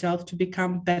educate ourselves to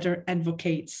become better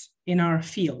advocates in our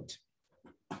field.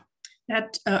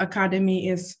 That academy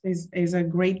is a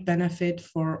great benefit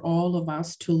for all of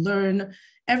us to learn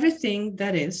everything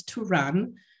that is to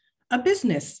run a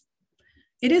business.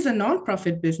 It is a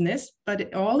non-profit business,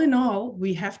 but all in all,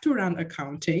 we have to run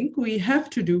accounting, we have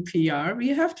to do PR, we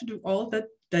have to do all that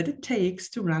it takes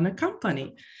to run a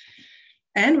company.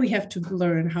 And we have to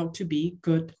learn how to be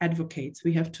good advocates.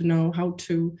 We have to know how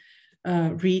to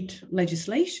read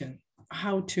legislation,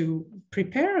 how to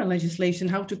prepare a legislation,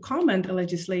 how to comment a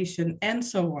legislation, and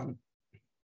so on.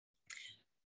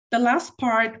 The last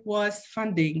part was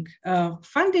funding.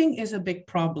 Funding is a big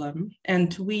problem,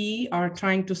 and we are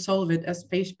trying to solve it as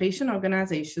patient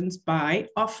organizations by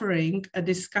offering a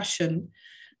discussion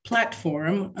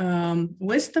platform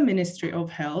with the Ministry of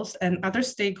Health and other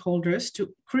stakeholders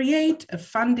to create a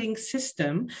funding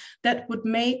system that would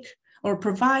make or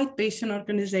provide patient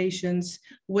organizations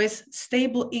with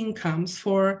stable incomes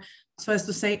for, so as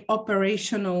to say,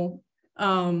 operational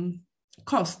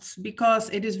costs,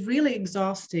 because it is really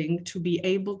exhausting to be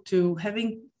able to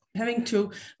having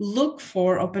to look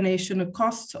for operational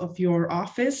costs of your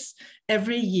office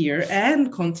every year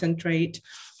and concentrate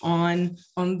on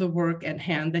the work at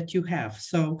hand that you have.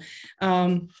 So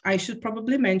I should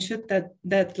probably mention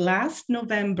that last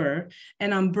November,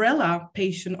 an umbrella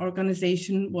patient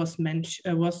organization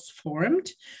was formed.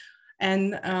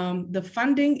 And the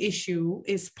funding issue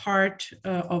is part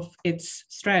of its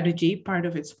strategy, part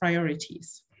of its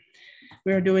priorities.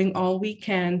 We're doing all we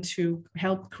can to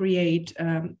help create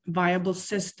a viable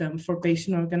system for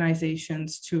patient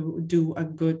organizations to do a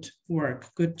good work,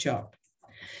 good job.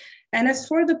 And as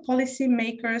for the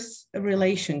policymakers'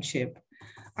 relationship,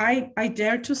 I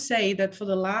dare to say that for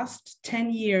the last 10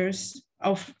 years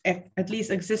of at least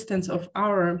existence of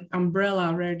our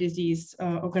umbrella rare disease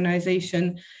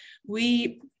organization,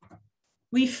 we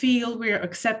feel we are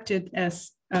accepted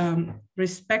as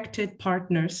respected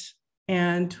partners,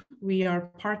 and we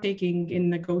are partaking in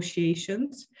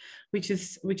negotiations, which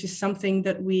is something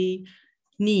that we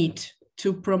need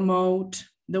to promote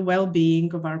the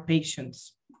well-being of our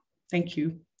patients. Thank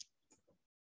you.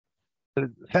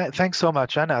 Thanks so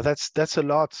much, Anna. That's a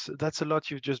lot. That's a lot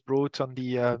you've just brought on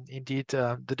the indeed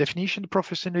the definition,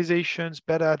 professionalizations,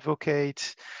 better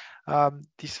advocates.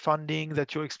 this funding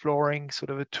that you're exploring, sort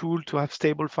of a tool to have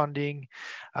stable funding.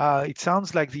 It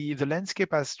sounds like the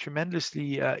landscape has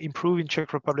tremendously improved in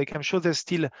Czech Republic. I'm sure there's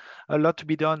still a lot to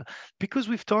be done, because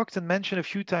we've talked and mentioned a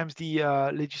few times the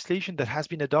legislation that has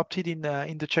been adopted in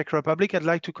the Czech Republic. I'd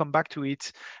like to come back to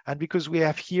it, and because we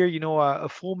have here, you know, a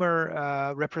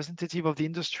former representative of the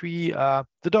industry,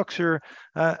 the doctor,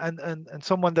 and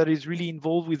someone that is really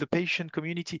involved with the patient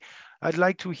community, I'd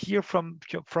like to hear from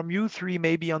you three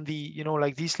maybe on the, you know,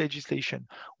 like this legislation.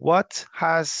 What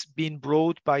has been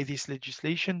brought by this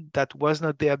legislation that was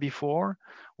not there before?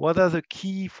 What are the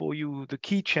key for you, the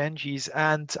key changes?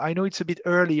 And I know it's a bit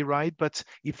early, right? But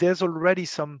if there's already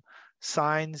some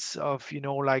signs of, you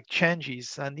know, like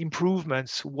changes and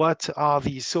improvements, what are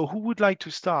these? So who would like to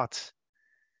start?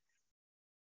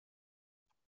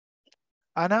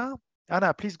 Anna?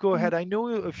 Anna, please go ahead. I know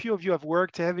a few of you have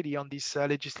worked heavily on this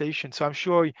legislation, so I'm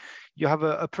sure you have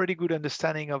a pretty good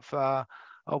understanding of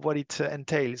what it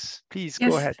entails. Please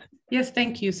go ahead. Yes,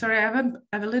 thank you. Sorry, I have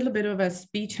a little bit of a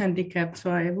speech handicap,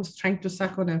 so I was trying to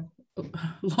suck on a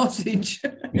lozenge.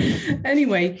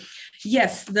 Anyway,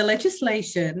 yes, the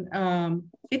legislation,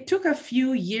 it took a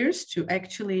few years to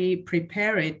actually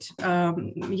prepare it.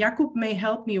 Jakub may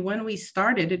help me. When we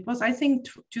started, it was, I think,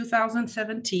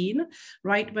 2017,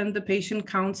 right when the patient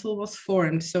council was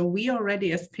formed. So we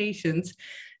already, as patients,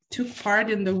 took part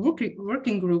in the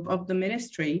working group of the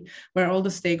ministry where all the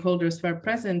stakeholders were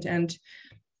present. And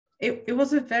it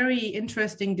was a very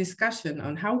interesting discussion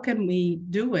on how can we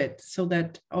do it so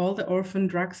that all the orphan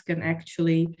drugs can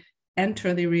actually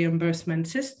enter the reimbursement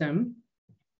system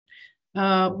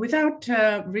without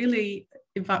really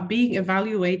being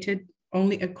evaluated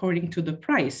only according to the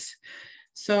price.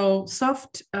 So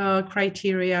soft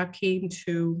criteria came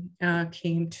to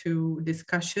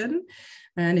discussion,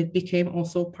 and it became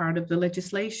also part of the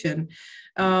legislation.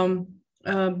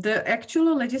 The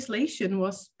actual legislation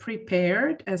was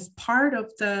prepared as part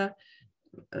of the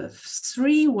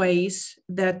 3 ways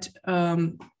that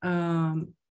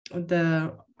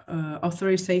the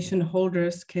authorization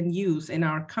holders can use in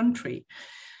our country.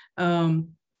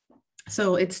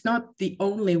 So it's not the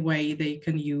only way they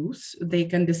can use. They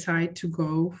can decide to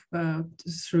go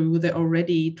through the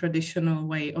already traditional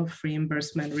way of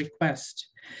reimbursement request.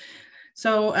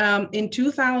 So in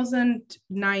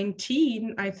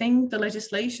 2019, I think the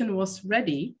legislation was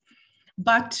ready,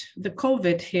 but the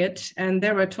COVID hit and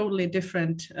there were totally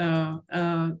different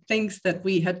things that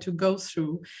we had to go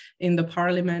through in the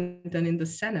parliament and in the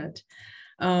Senate.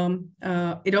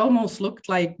 It almost looked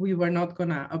like we were not going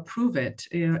to approve it.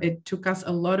 It took us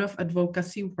a lot of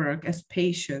advocacy work as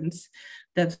patients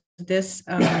that this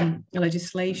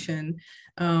legislation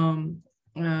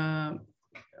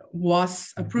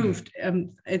was approved.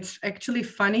 It's actually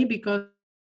funny because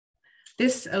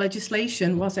this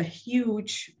legislation was a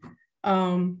huge,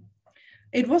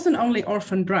 it wasn't only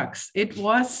orphan drugs, it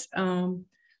was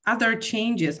other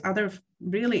changes, other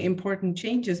really important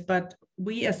changes, but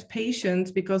we as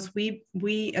patients, because we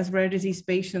as rare disease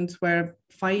patients were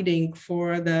fighting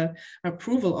for the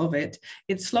approval of it,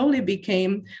 it slowly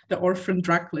became the orphan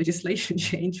drug legislation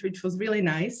change, which was really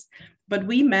nice. But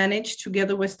we managed,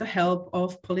 together with the help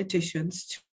of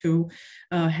politicians, to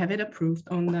have it approved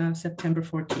on September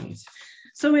 14th.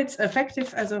 So it's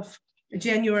effective as of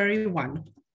January 1.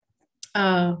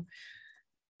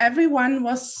 Everyone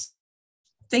was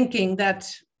thinking that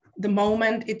the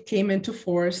moment it came into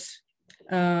force,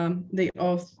 the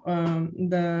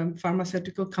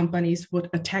pharmaceutical companies would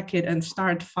attack it and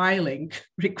start filing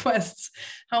requests.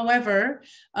 However,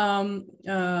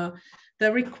 the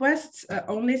requests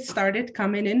only started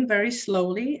coming in very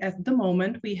slowly. At the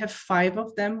moment, we have 5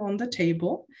 of them on the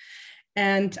table.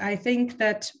 And I think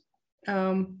that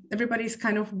everybody's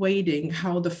kind of waiting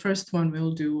how the first one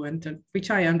will do, and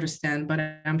which I understand, but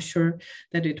I'm sure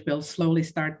that it will slowly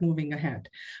start moving ahead.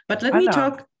 But let me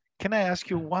talk. Can I ask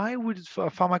you, why would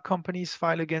pharma companies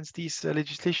file against this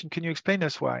legislation? Can you explain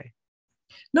us why?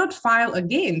 Not file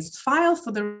against, file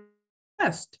for the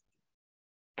request.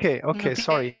 Okay,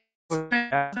 sorry.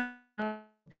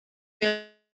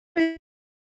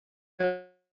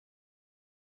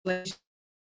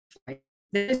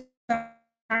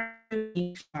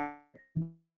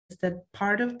 That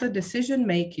part of the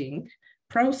decision-making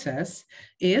process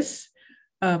is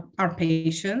our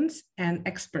patients and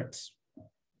experts.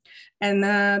 And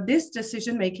this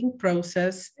decision-making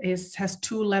process has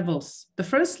 2 levels. The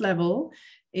first level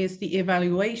is the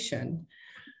evaluation,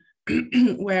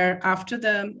 where after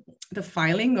the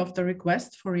filing of the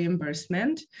request for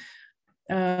reimbursement,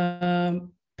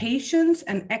 patients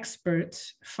and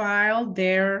experts file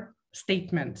their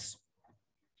statements.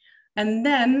 And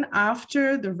then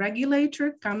after the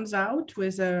regulator comes out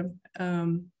with a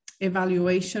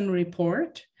evaluation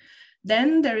report,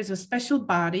 then there is a special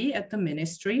body at the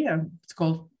ministry, it's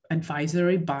called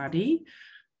advisory body,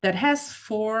 that has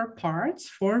four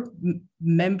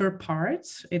member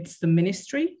parts. It's the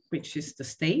ministry, which is the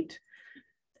state.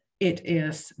 It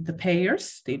is the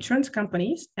payers, the insurance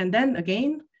companies, and then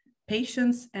again,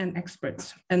 patients and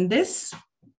experts. And this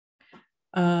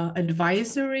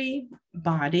advisory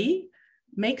body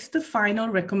makes the final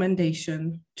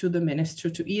recommendation to the minister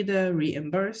to either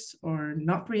reimburse or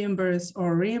not reimburse,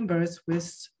 or reimburse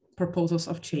with proposals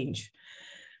of change.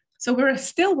 So we're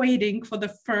still waiting for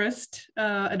the first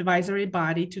advisory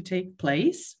body to take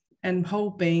place and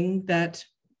hoping that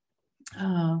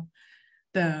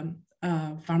the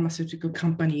pharmaceutical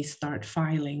companies start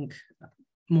filing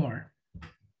more.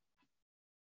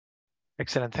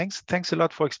 Excellent. Thanks a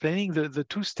lot for explaining the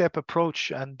two-step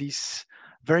approach and this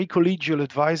very collegial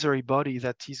advisory body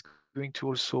that is going to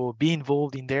also be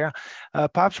involved in there.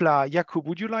 Pavla, Jakub,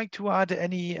 would you like to add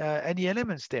any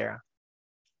elements there?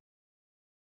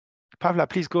 Pavla,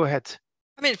 please go ahead.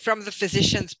 I mean, from the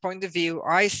physician's point of view,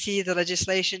 I see the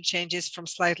legislation changes from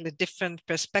slightly different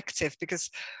perspective, because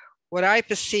what I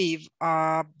perceive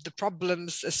are the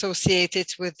problems associated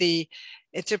with the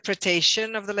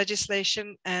interpretation of the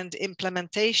legislation and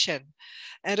implementation.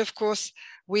 And of course,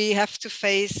 we have to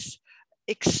face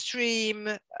extreme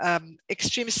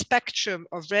spectrum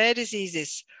of rare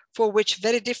diseases for which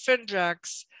very different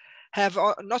drugs have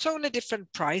not only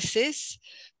different prices,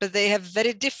 but they have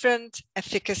very different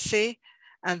efficacy.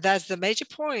 And that's the major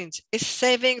point, is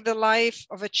saving the life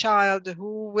of a child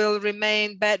who will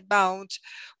remain bedbound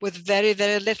with very,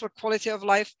 very little quality of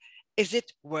life. Is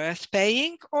it worth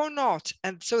paying or not?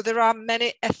 And so there are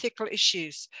many ethical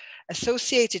issues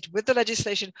associated with the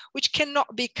legislation which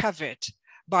cannot be covered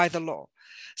by the law.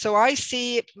 So I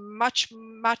see much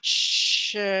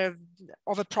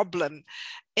of a problem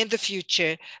in the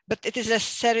future, but it is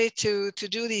necessary to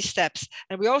do these steps.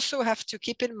 And we also have to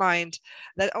keep in mind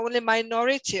that only a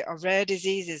minority of rare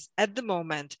diseases at the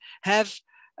moment have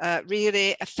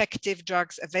really effective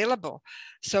drugs available.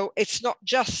 So it's not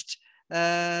just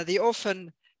the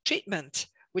orphan treatment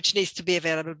which needs to be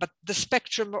available, but the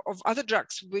spectrum of other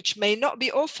drugs which may not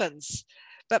be orphans,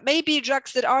 but maybe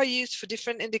drugs that are used for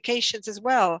different indications as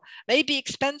well, may be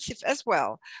expensive as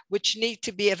well, which need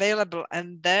to be available,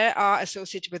 and they are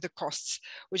associated with the costs,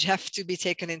 which have to be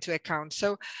taken into account.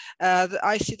 So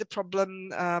I see the problem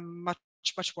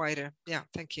much wider. Yeah,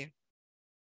 thank you.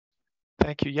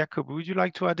 Thank you. Jakub, would you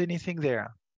like to add anything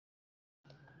there?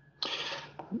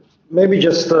 Maybe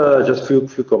just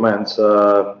few comments.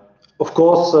 Of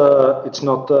course, it's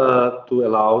not to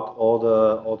allow all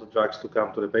the drugs to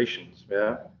come to the patients.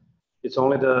 Yeah, it's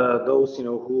only those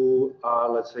who are,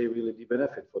 let's say, really the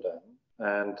benefit for them.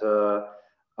 And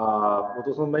what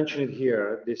was not mentioned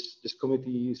here, this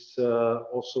committee is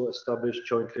also established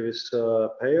jointly with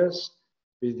payers,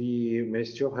 with the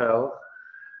Ministry of Health,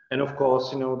 and of course,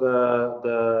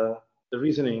 the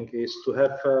reasoning is to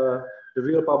have the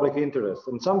real public interest.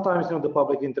 And sometimes, the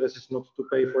public interest is not to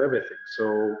pay for everything.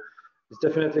 So it's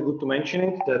definitely good to mention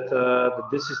it that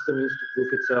this system needs to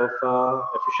prove itself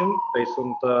efficient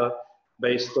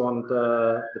based on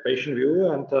the patient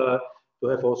view, and to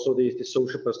have also the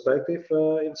social perspective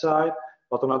inside.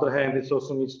 But on the other hand, it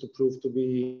also needs to prove to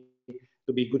be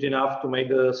good enough to make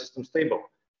the system stable.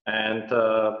 And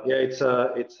yeah,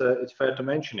 it's fair to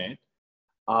mention it.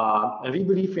 And we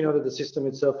believe, that the system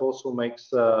itself also makes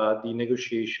the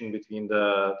negotiation between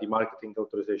the marketing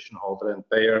authorization holder and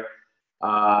payer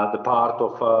the part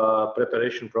of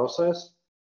preparation process,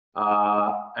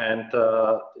 and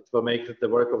it will make the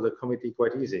work of the committee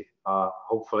quite easy,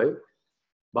 hopefully.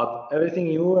 But everything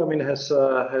new, has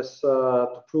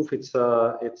to prove its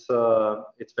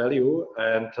value,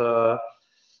 and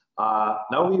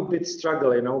now we a bit struggle,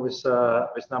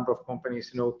 with number of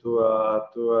companies, to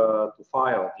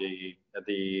file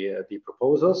the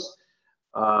proposals.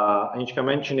 Anička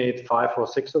mentioned it, 5 or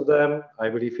 6 of them. I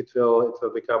believe it will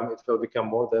become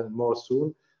more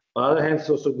soon. On the other hand, it's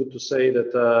also good to say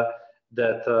that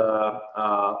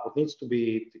what needs to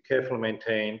be carefully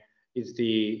maintained is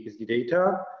the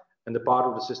data, and the part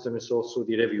of the system is also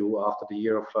the review after the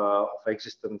year of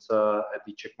existence at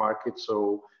the Czech market.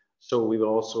 So we will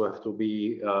also have to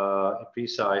be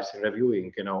precise in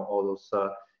reviewing, all those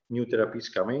new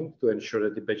therapies coming to ensure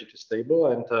that the budget is stable,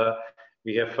 and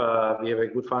we have a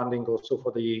good funding also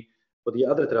for the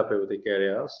other therapeutic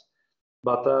areas.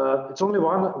 But it's only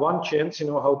one chance,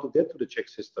 how to get to the Czech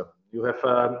system. You have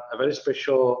a very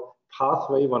special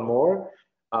pathway, one more,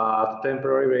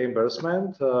 temporary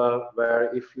reimbursement, where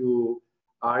if you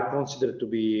are considered to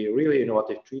be really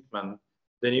innovative treatment,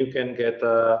 then you can get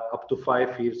up to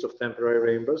 5 years of temporary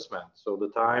reimbursement. So the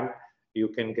time you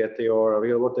can get your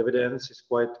real-world evidence is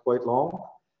quite long,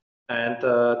 and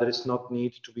there is not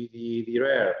need to be the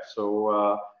rare.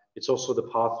 So it's also the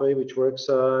pathway which works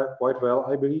quite well,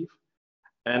 I believe.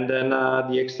 And then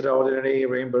the extraordinary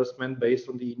reimbursement based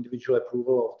on the individual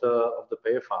approval of the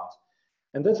payer funds.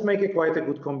 And that's make it quite a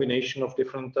good combination of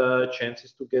different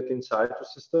chances to get inside the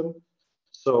system.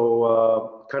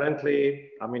 So currently,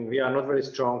 I mean, we are not very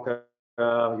strong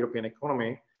European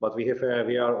economy, but we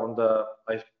are on the,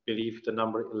 I believe, the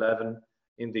number 11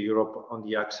 in the Europe on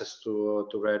the access to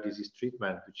rare disease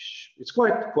treatment, which is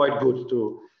quite good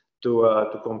to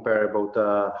compare about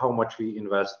how much we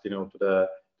invest, to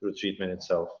the treatment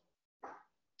itself.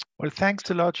 Well, thanks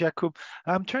a lot, Jakub.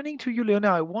 Turning to you, Leona,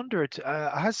 I wondered,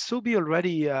 has Sobi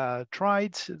already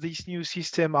tried this new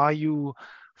system? Are you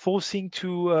forcing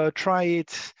to try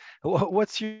it?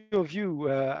 What's your view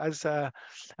as a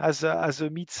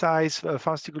mid-sized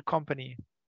pharmaceutical company?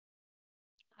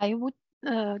 I would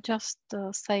just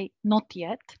say not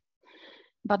yet,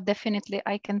 but definitely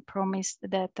I can promise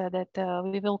that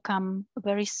we will come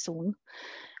very soon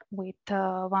with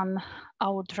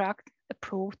our drug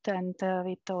approved and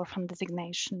with orphan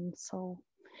designation. So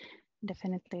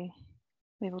definitely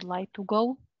we would like to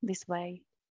go this way.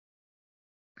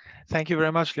 Thank you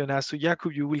very much, Leona. So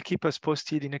Jakub, you will keep us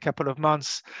posted in a couple of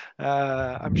months.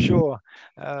 I'm sure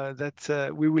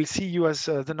that we will see you as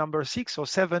the number 6 or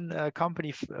 7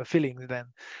 company filling then.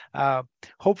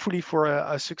 Hopefully for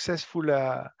a successful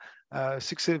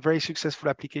very successful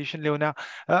application, Leona.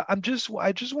 I just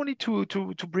wanted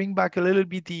to bring back a little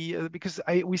bit because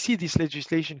we see this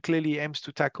legislation clearly aims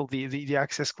to tackle the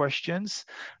access questions,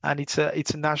 and it's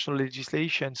a national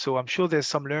legislation. So I'm sure there's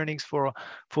some learnings for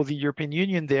the European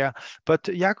Union there. But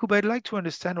Jakub, I'd like to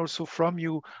understand also from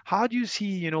you, how do you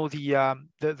see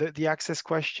the access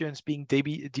questions being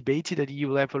debated at EU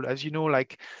level? As you know,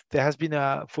 like there has been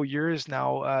for years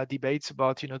now debates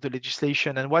about the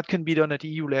legislation and what can be done at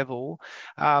EU level.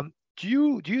 Do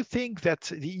you think that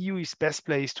the EU is best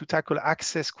placed to tackle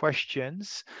access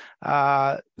questions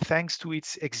thanks to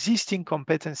its existing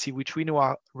competency, which we know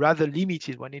are rather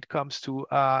limited when it comes to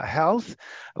health?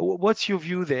 What's your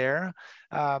view there,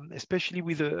 especially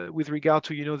with regard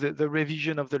to the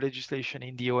revision of the legislation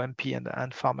in the OMP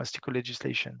and pharmaceutical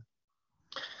legislation?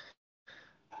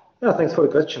 Yeah, thanks for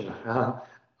the question.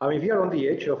 I mean, we are on the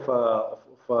edge of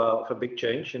a big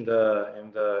change in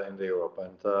the Europe,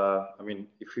 and I mean,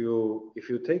 if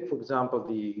you take, for example,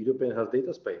 the European health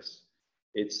data space,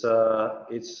 it's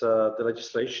the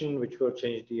legislation which will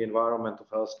change the environment of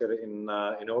healthcare in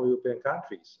all European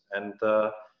countries, and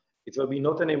it will be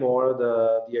not anymore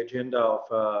the agenda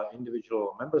of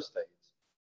individual member states.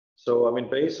 So I mean,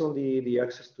 based on the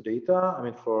access to data, I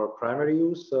mean, for primary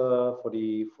use for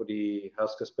the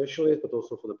healthcare specialist, but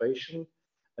also for the patient.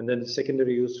 And then the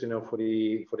secondary use, for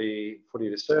the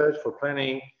research, for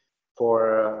planning,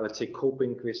 for let's say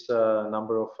coping with a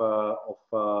number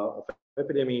of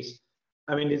epidemics.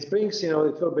 I mean, it brings, it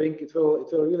will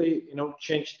really,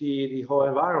 change the whole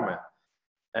environment.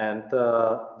 And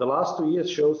the last 2 years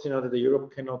shows, that the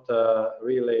Europe cannot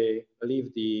really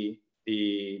leave the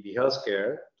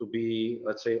healthcare to be,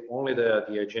 let's say, only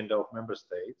the agenda of member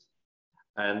states.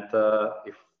 And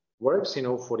if works,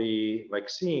 for the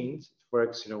vaccines,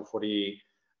 works, for the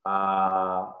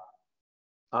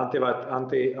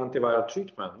antiviral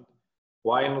treatment,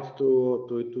 why not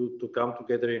to come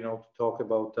together, to talk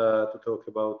about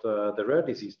the rare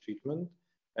disease treatment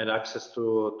and access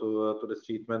to the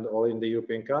treatment all in the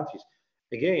European countries.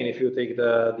 Again, if you take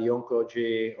the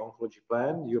oncology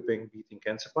plan, European Beating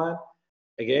Cancer Plan,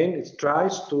 again, it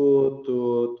tries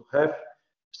to have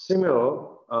similar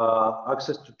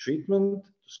access to treatment,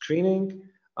 to screening,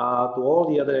 to all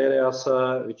the other areas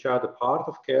which are the part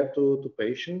of care to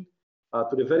patient,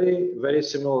 to the very, very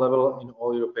similar level in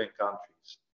all European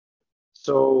countries.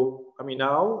 So, I mean,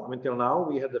 till now,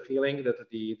 we had the feeling that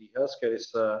the healthcare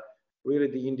is really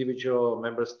the individual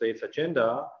member states'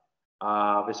 agenda,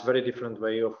 with very different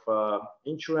way of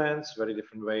insurance, very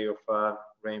different way of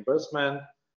reimbursement.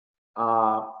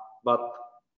 But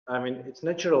I mean, it's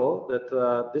natural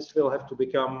that this will have to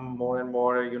become more and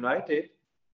more united,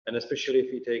 and especially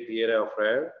if we take the area of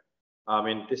rare. I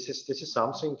mean, this is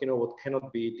something what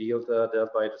cannot be dealt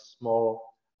by the small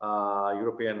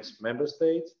European member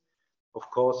states. Of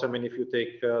course, I mean, if you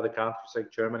take the countries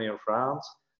like Germany or France,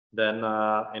 then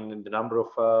in the number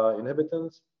of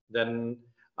inhabitants, then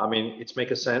I mean, it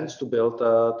makes sense to build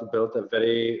a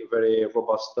very, very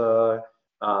robust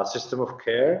system of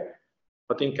care.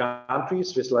 But in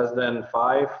countries with less than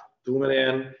 2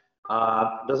 million,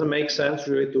 doesn't make sense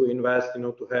really to invest,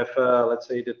 to have, let's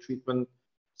say, the treatment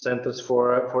centers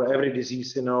for every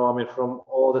disease, I mean, from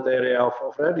all that area of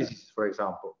rare diseases, for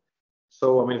example.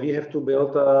 So, I mean, we have to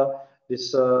build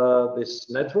this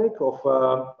network of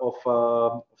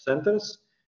centers.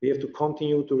 We have to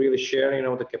continue to really share,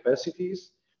 the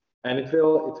capacities, and it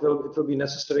will be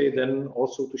necessary then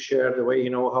also to share the way,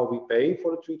 how we pay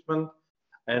for the treatment,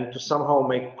 and to somehow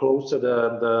make closer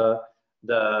the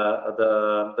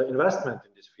investment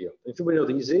in this field. It will be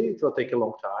not easy. It will take a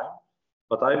long time,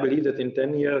 but I believe that in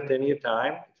 10 year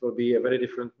time, it will be a very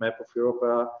different map of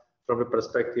Europe from the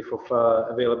perspective of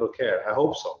available care. I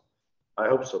hope so. I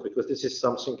hope so, because this is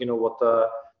something, what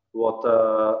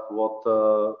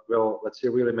will, let's say,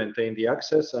 really maintain the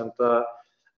access, and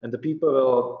the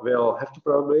people will have to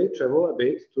probably travel a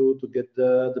bit to get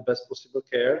the best possible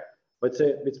care. But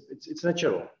it's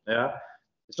natural, yeah.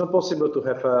 It's not possible to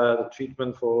have the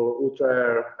treatment for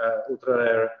ultra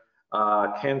rare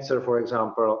cancer, for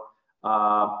example,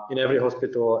 in every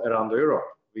hospital around Europe.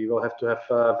 We will have to have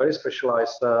very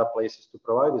specialized places to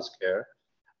provide this care,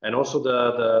 and also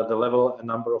the level and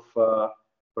number of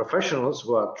professionals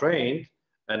who are trained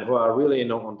and who are really,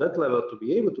 on that level to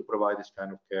be able to provide this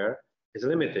kind of care is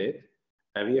limited,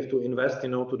 and we have to invest,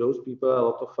 to those people a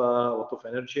lot of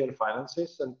energy and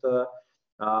finances, and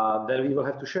then we will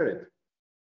have to share it.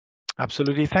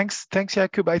 Absolutely. Thanks,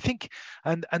 Jakub. I think,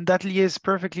 and that liaises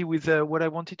perfectly with what I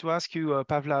wanted to ask you,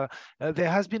 Pavla. There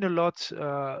has been a lot,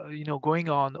 going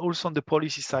on also on the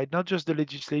policy side, not just the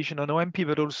legislation on OMP,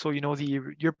 but also,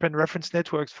 the European reference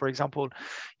networks, for example,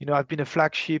 have been a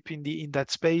flagship in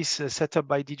that space, set up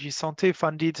by DG Santé,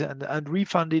 funded and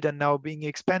refunded, and now being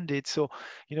expanded. So,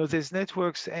 these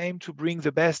networks aim to bring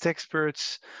the best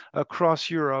experts across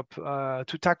Europe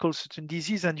to tackle certain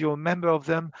diseases, and you're a member of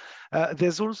them.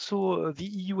 There's also the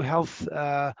EU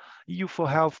for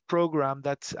Health program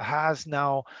that has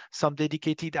now some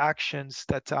dedicated actions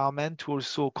that are meant to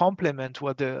also complement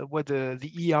what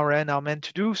the ERN are meant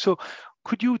to do. So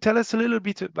could you tell us a little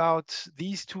bit about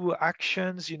these two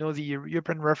actions, the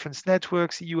European reference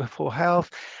networks, EU for Health,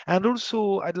 and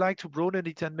also I'd like to broaden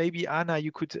it, and maybe Anna,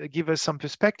 you could give us some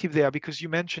perspective there, because you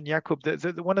mentioned, Jakub,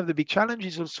 one of the big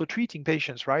challenges is also treating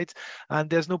patients, right? And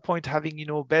there's no point having,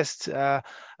 best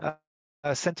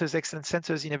excellent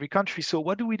centers in every country. So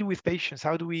what do we do with patients?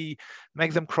 How do we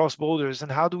make them cross borders,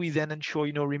 and how do we then ensure,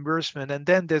 reimbursement? And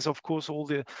then there's of course all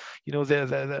the,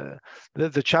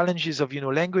 the challenges of,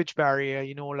 language barrier,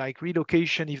 like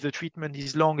relocation if the treatment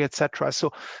is long, etc.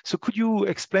 So could you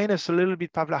explain us a little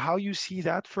bit, Pavla, how you see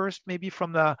that first, maybe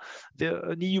from an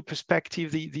EU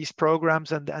perspective, these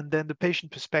programs, and then the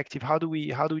patient perspective? How do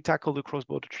we tackle the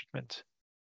cross-border treatment?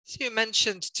 So you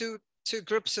mentioned two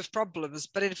groups of problems,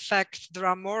 but in fact there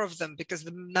are more of them, because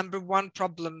the number one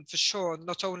problem for sure,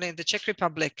 not only in the Czech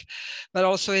Republic but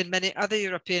also in many other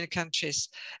European countries,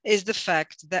 is the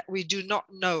fact that we do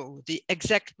not know the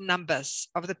exact numbers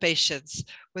of the patients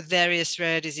with various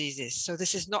rare diseases. So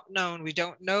this is not known. We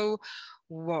don't know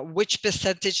which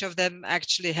percentage of them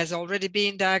actually has already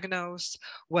been diagnosed,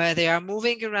 where they are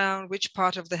moving around, which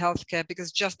part of the healthcare,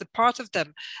 because just the part of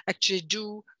them actually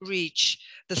do reach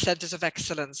the centers of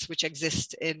excellence which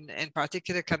exist in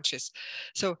particular countries.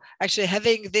 So actually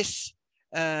having this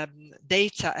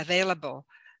data available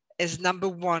is number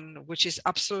one, which is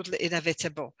absolutely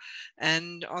inevitable.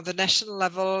 And on the national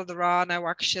level, there are now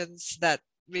actions that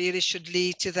really should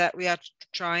lead to that. We are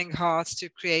trying hard to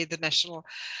create the national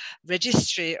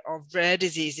registry of rare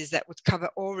diseases that would cover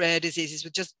all rare diseases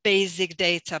with just basic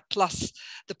data plus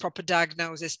the proper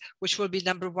diagnosis, which will be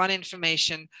number one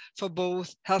information for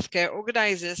both healthcare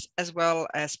organizers as well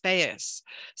as payers.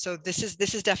 So this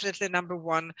is definitely number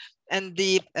one. And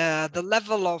the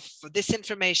level of this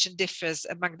information differs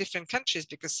among different countries,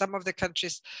 because some of the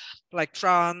countries like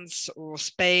France or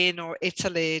Spain or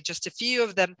Italy, just a few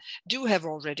of them do have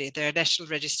already their national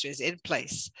registries in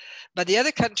place. But the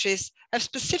other countries have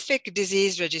specific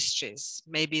disease registries,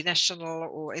 maybe national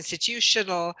or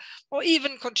institutional, or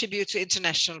even contribute to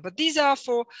international. But these are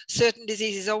for certain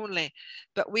diseases only.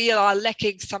 But we are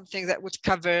lacking something that would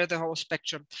cover the whole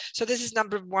spectrum. So this is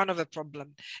number one of a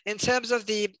problem. In terms of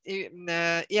the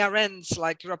ERNs,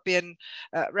 like European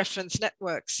reference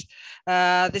networks,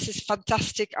 this is a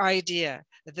fantastic idea.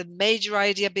 The major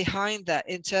idea behind that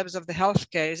in terms of the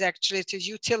healthcare is actually to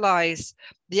utilize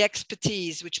the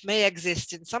expertise which may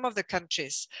exist in some of the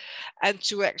countries, and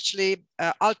to actually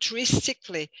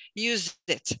altruistically use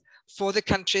it for the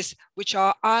countries which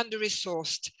are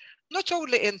under-resourced, not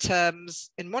only in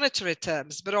monetary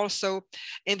terms, but also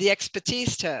in the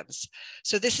expertise terms.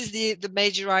 So this is the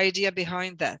major idea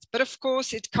behind that. But of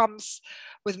course, it comes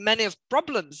with many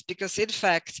problems, because in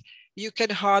fact, you can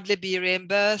hardly be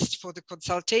reimbursed for the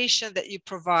consultation that you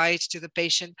provide to the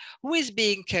patient who is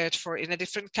being cared for in a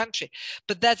different country.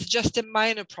 But that's just a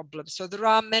minor problem. So there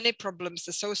are many problems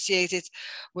associated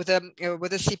with a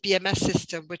CPMS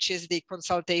system, which is the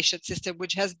consultation system,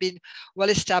 which has been well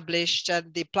established,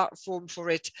 and the platform for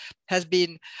it has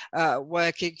been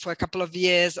working for a couple of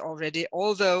years already,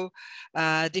 although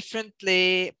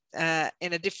differently,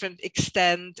 in a different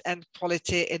extent and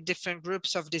quality in different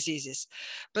groups of diseases.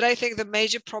 But I think the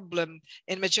major problem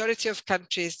in majority of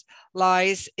countries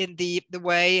lies in the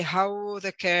way how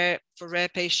the care for rare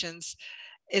patients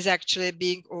is actually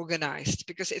being organized,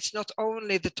 because it's not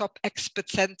only the top expert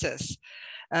centers,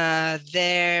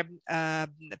 their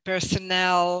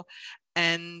personnel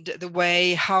and the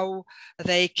way how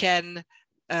they can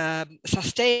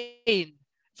sustain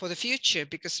for the future,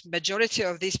 because majority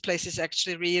of these places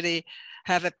actually really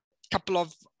have a couple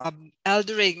of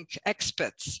eldering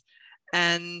experts.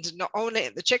 And not only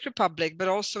in the Czech Republic, but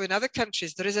also in other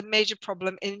countries, there is a major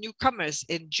problem in newcomers,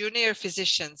 in junior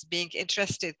physicians being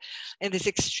interested in this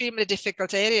extremely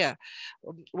difficult area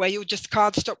where you just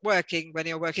can't stop working when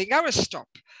your working hours stop.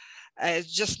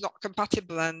 It's just not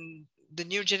compatible. And the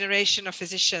new generation of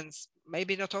physicians,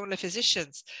 maybe not only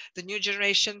physicians, the new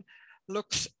generation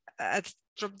looks at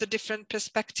from the different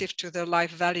perspective to their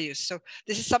life values. So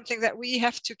this is something that we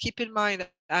have to keep in mind.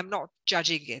 I'm not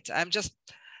judging it. I'm just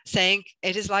saying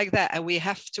it is like that, and we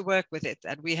have to work with it,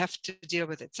 and we have to deal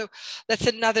with it. So that's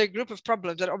another group of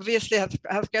problems. That obviously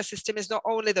healthcare system is not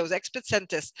only those expert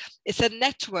centers, it's a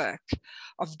network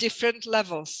of different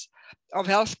levels of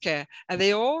healthcare, and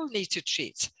they all need to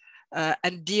treat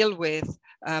and deal with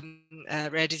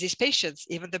rare disease patients.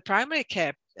 Even the primary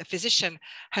care physician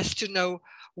has to know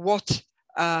what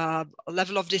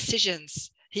level of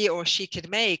decisions he or she can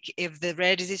make if the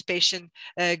rare disease patient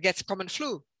gets common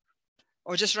flu,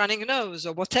 or just running nose,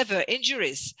 or whatever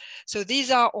injuries. So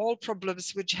these are all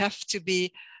problems which have to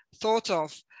be thought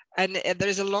of. And there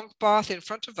is a long path in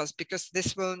front of us, because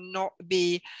this will not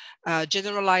be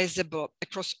generalizable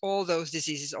across all those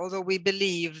diseases, although we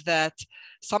believe that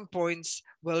some points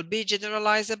will be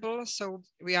generalizable. So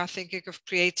we are thinking of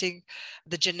creating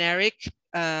the generic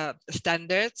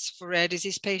standards for rare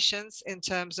disease patients in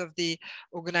terms of the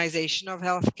organization of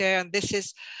healthcare. And this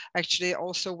is actually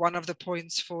also one of the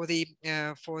points for the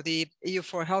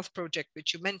EU4Health project,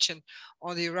 which you mentioned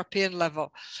on the European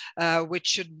level, which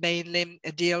should mainly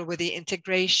deal with the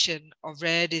integration of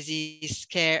rare disease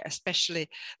care, especially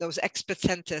those expert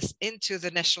centers, into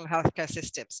the national healthcare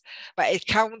systems. But it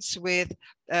counts with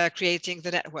creating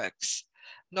the networks,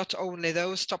 not only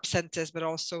those top centers, but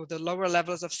also the lower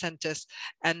levels of centers,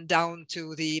 and down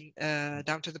to the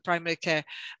primary care,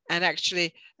 and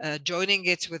actually joining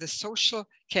it with a social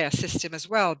care system as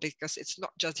well, because it's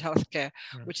not just healthcare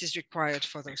which is required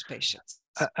for those patients.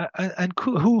 And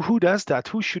who does that?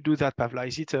 Who should do that, Pavla?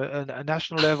 Is it a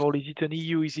national level? Is it an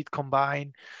EU? Is it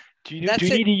combined? Do you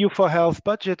need EU4Health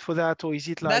budget for that, or is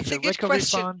it like That's a good recovery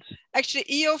question. fund? Actually,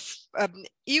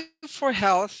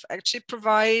 EU4Health actually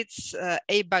provides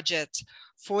a budget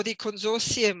for the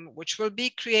consortium, which will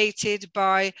be created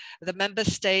by the member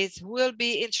states who will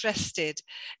be interested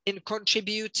in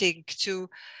contributing to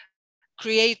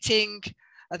creating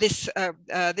this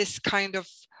kind of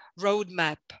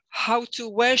roadmap,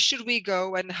 where should we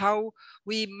go, and how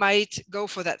we might go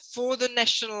for that, for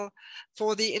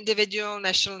the individual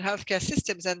national healthcare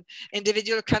systems. And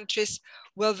individual countries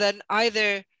will then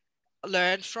either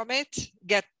learn from it,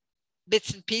 get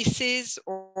bits and pieces,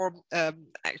 or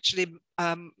actually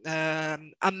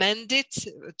amend it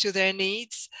to their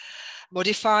needs,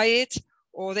 modify it,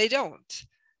 or they don't.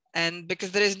 And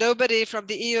because there is nobody from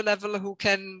the EU level who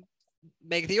can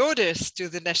make the orders to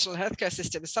the national healthcare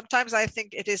system. Sometimes I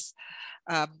think it is,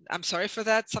 I'm sorry for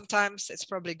that, sometimes it's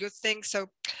probably a good thing. So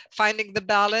finding the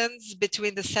balance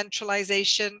between the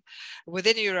centralization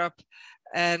within Europe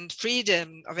and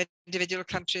freedom of individual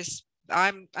countries,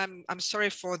 I'm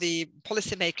sorry for the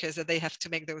policymakers that they have to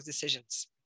make those decisions.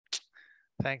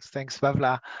 Thanks,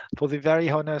 Pavla, for the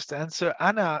very honest answer.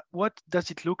 Anna, what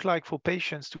does it look like for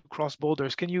patients to cross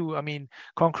borders? Can you,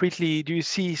 concretely, do you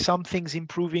see some things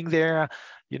improving there,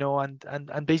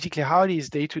 and basically how it is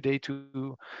day to day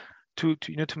to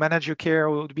manage your care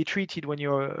or to be treated when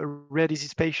you're a rare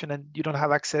disease patient and you don't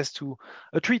have access to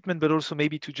a treatment, but also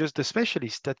maybe to just the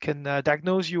specialist that can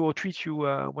diagnose you or treat you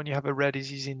when you have a rare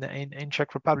disease in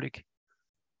Czech Republic?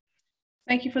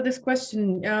 Thank you for this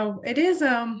question. It is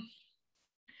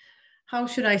how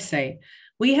should I say?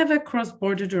 We have a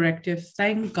cross-border directive,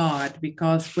 thank God,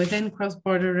 because within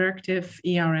cross-border directive,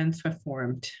 ERNs were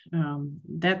formed.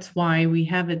 That's why we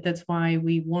have it. That's why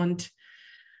we want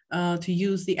to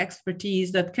use the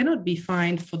expertise that cannot be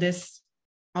found for this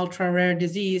ultra-rare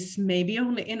disease, maybe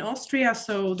only in Austria,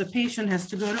 so the patient has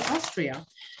to go to Austria.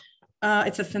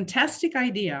 It's a fantastic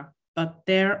idea, but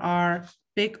there are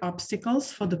big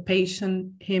obstacles for the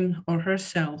patient, him or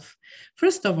herself.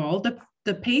 First of all,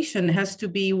 the patient has to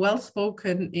be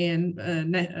well-spoken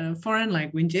in foreign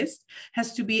languages,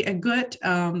 has to be a good,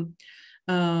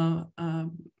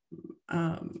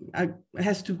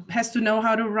 has to know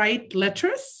how to write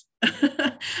letters,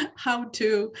 how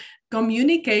to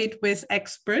communicate with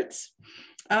experts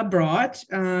abroad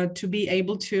to be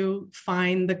able to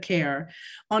find the care.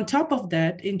 On top of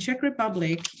that, in Czech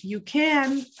Republic, you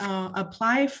can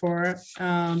apply for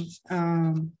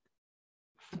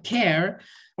care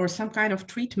or some kind of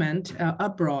treatment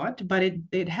abroad, but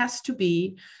it has to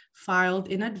be filed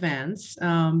in advance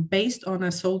based on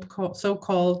a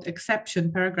so-called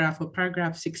exception paragraph, or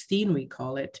paragraph 16 we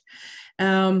call it,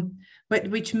 but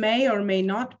which may or may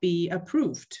not be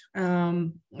approved.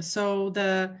 So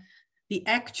the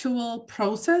actual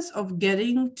process of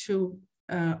getting to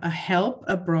a help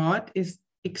abroad is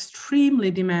extremely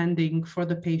demanding for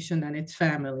the patient and its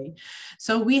family.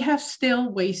 So we have still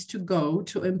ways to go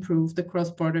to improve the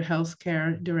cross-border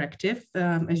healthcare directive.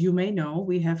 As you may know,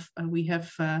 we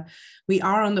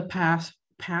are on the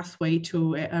pathway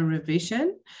to a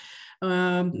revision.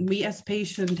 We as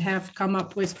patients have come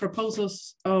up with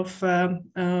proposals of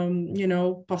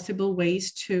possible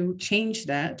ways to change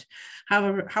that.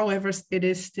 However, it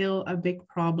is still a big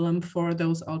problem for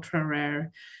those ultra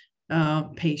rare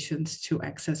patients to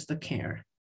access the care.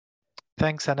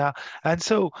 Thanks, Anna. And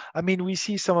so, I mean, we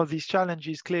see some of these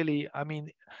challenges clearly. I mean,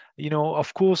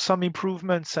 of course, some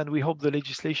improvements, and we hope the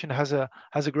legislation has a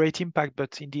great impact.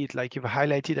 But indeed, like you've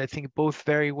highlighted, I think both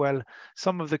very well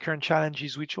some of the current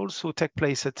challenges, which also take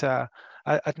place at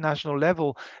national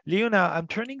level. Leona, I'm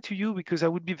turning to you because I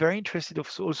would be very interested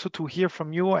also to hear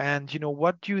from you. And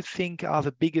what do you think are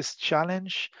the biggest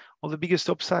challenge or the biggest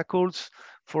obstacles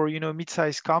for a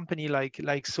mid-sized company like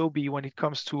Sobi when it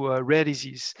comes to rare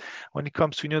disease, when it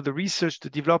comes to the research,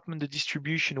 the development, the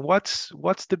distribution? What's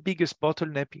the biggest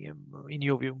bottleneck in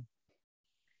your view?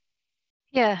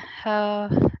 Yeah,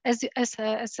 as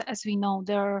we know,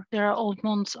 there are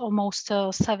almost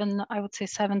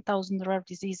 7,000 rare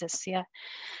diseases. Yeah,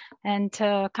 and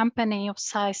a company of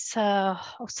size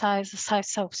of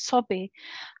Sobi,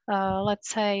 let's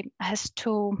say, has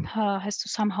to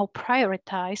somehow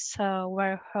prioritize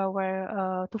where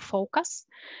to focus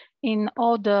in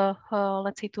order,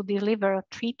 let's say, to deliver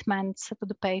treatments to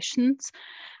the patients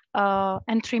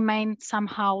and remain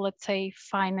somehow, let's say,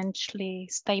 financially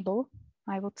stable.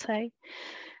 I would say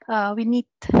we need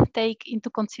to take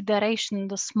into consideration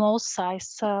the small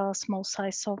size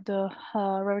of the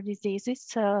rare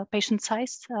diseases, patient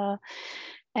size,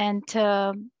 and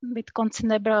with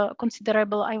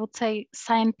considerable, I would say,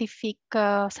 scientific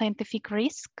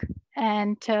risk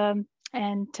and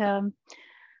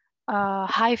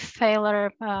high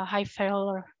failure,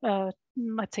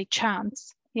 let's say,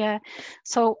 chance. Yeah,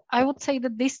 so I would say the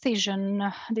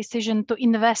decision to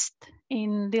invest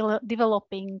in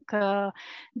developing the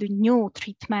new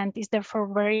treatment is therefore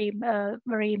very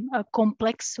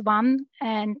complex one,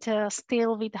 and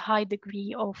still with high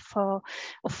degree of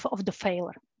the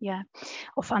failure, yeah,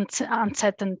 of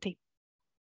uncertainty.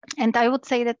 And I would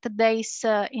say that today's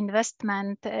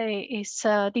investment is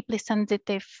deeply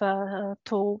sensitive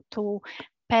to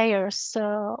payers'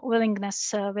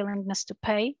 willingness to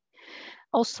pay.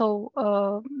 Also,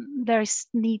 there is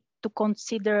need to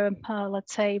consider,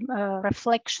 let's say,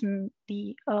 reflection,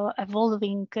 the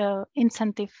evolving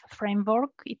incentive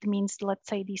framework. It means, let's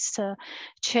say, these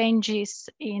changes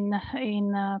in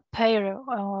payer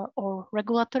or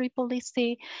regulatory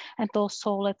policy, and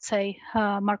also, let's say,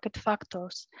 market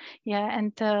factors. Yeah,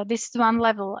 and this is one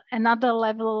level. Another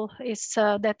level is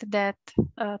that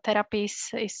therapy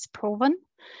is proven.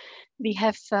 We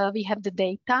have the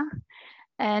data.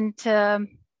 And then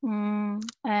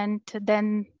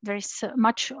there is a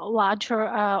much larger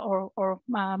or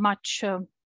much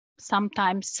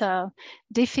sometimes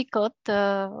difficult,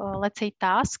 let's say,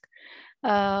 task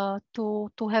to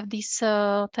have this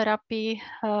therapy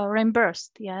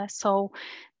reimbursed. Yeah, so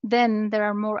then there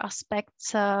are more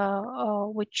aspects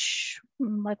which,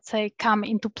 let's say, come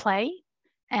into play.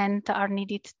 and are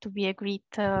needed to be agreed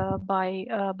by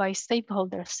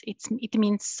stakeholders. It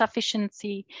means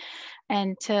sufficiency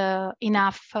and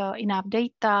enough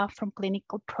data from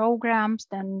clinical programs,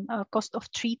 then cost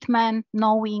of treatment,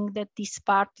 knowing that this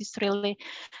part is really,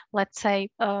 let's say,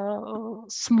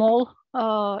 small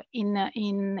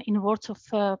in words of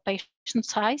patient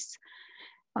size.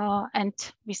 And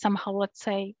we somehow, let's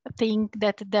say, think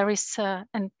that there is,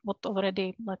 and what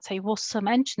already, let's say, was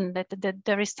mentioned, that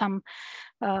there is some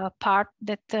part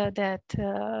that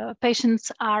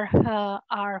patients are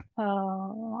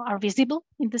visible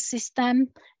in the system,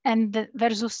 and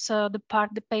versus the part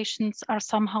the patients are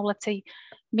somehow, let's say,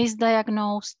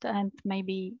 misdiagnosed and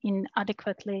maybe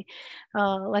inadequately,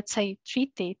 let's say,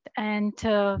 treated, and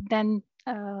then.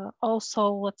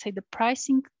 Also, let's say, the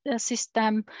pricing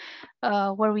system,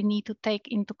 where we need to take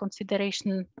into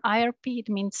consideration IRP.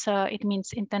 It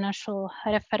means international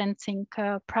referencing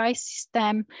price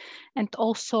system, and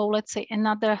also, let's say,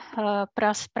 another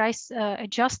price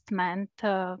adjustment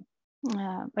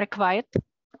required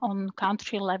on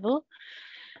country level,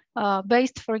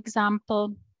 based, for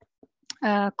example,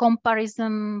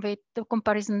 comparison with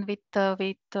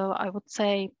I would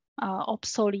say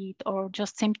obsolete or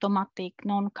just symptomatic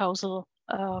non-causal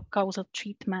causal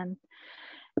treatment.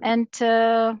 And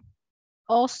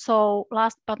also,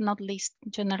 last but not least,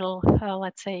 general,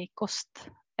 let's say, cost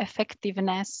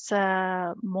effectiveness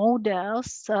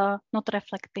models not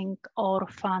reflecting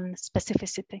Orphan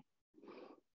specificity.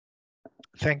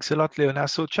 Thanks a lot, Leona.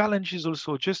 So challenge is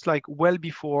also just like well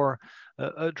before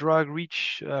a drug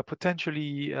reach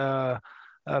potentially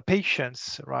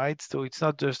patients, right? So it's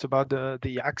not just about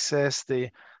the access,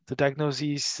 the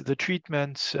diagnosis, the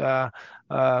treatment,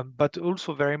 but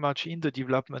also very much in the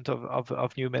development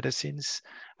of new medicines.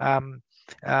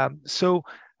 So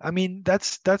I mean,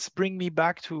 that's bring me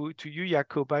back to you,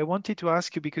 Jakub. I wanted to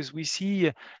ask you, because we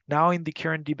see now in the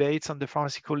current debates on the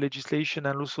pharmaceutical legislation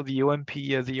and also the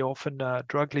OMP, the orphan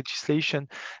drug legislation,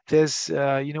 there's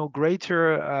great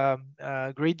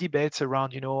debates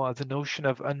around the notion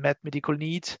of unmet medical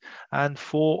needs, and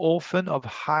for orphan of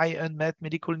high unmet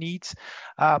medical needs.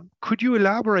 Could you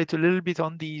elaborate a little bit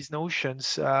on these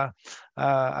notions?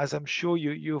 As I'm sure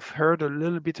you've heard a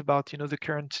little bit about the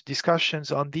current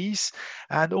discussions on these,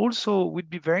 and also would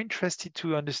be very interested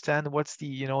to understand what's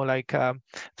the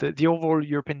the overall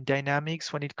European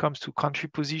dynamics when it comes to country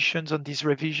positions on these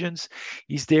revisions.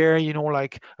 Is there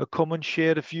like a common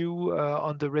shared view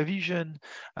on the revision,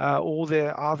 or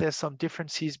are there some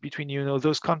differences between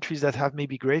those countries that have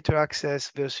maybe greater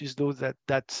access versus those that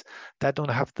don't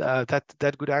have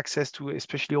that good access to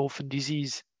especially orphan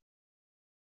disease?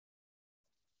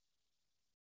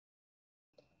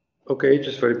 Okay,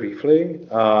 just very briefly,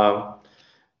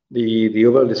 the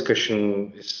overall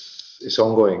discussion is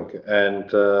ongoing, and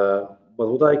but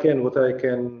what I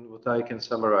can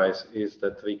summarize is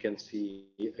that we can see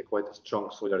quite a strong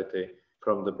solidarity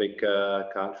from the big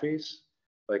countries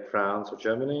like France or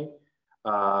Germany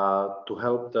to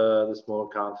help the small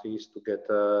countries to get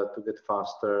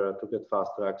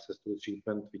faster access to the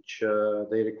treatment which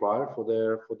they require for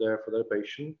their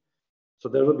patient. So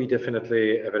there will be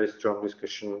definitely a very strong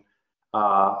discussion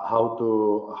how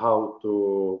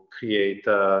to create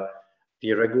the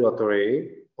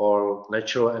regulatory or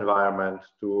natural environment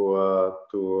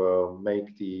to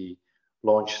make the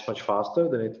launch much faster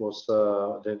than it was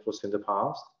in the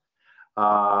past.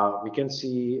 We can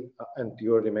see, and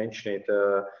you already mentioned it,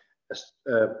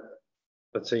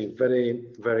 let's say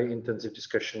very intensive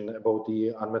discussion about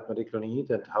the unmet medical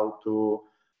need and how to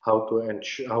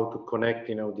connect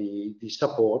the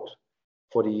support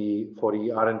for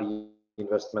the R&D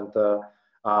investment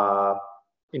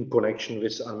in connection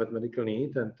with unmet medical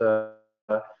need, and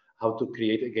how to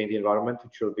create again the environment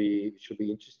which will be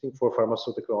interesting for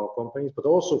pharmaceutical companies, but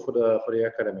also for the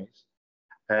academies.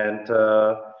 And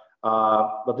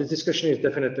but this discussion is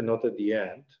definitely not at the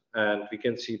end, and we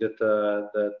can see that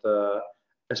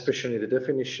especially the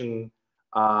definition,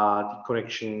 the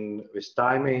connection with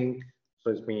timing. So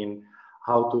it's mean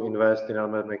how to invest in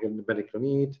unmet medical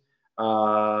need,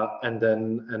 and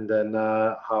then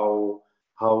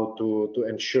how to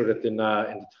ensure that in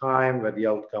the time where the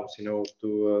outcomes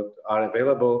are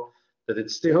available, that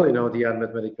it's still the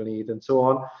unmet medical need, and so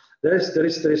on. There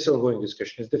is ongoing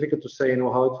discussion. It's difficult to say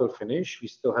how it will finish. We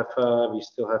still have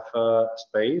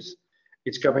space.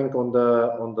 It's coming on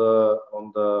the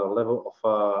level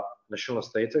of national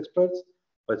states experts,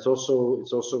 but it's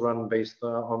also run based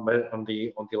on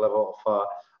the level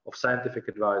of scientific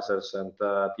advisors and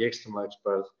the external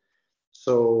experts.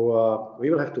 So we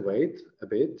will have to wait a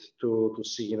bit to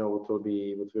see what will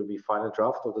be final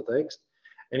draft of the text,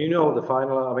 And you know, the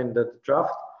final, I mean, the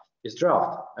draft is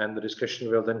draft, and the discussion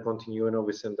will then continue, you know,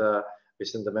 within the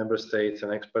member states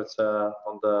and experts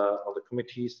on the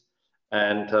committees.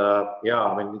 And yeah,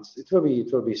 I mean, it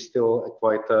will be still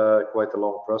quite a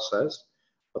long process,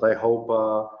 but I hope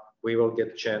we will get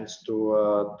a chance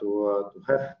to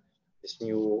have this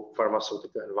new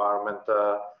pharmaceutical environment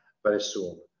very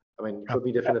soon. I mean, it will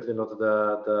be definitely not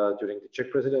during the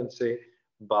Czech presidency,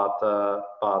 but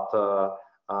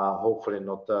hopefully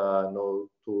not too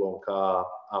long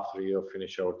after you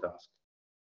finish our task.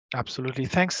 Absolutely.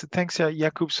 Thanks,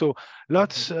 Jakub. So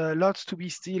lots to be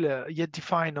still yet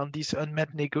defined on this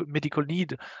unmet medical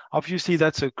need. Obviously,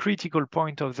 that's a critical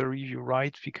point of the review,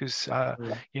 right? Because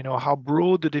you know, how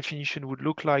broad the definition would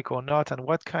look like or not, and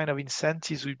what kind of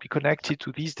incentives would be connected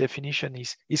to this definition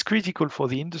is critical for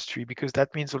the industry, because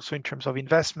that means also in terms of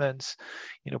investments,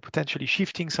 you know, potentially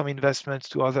shifting some investments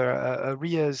to other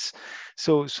areas.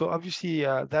 So obviously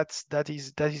that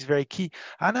is very key.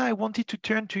 Anna, I wanted to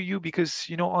turn to you because,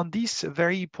 you know, on this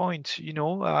very point, you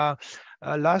know,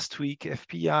 last week,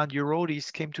 FPA and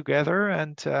Eurodis came together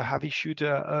and have issued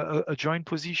a joint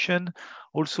position,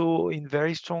 also in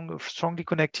very strongly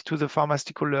connected to the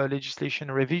pharmaceutical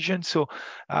legislation revision. So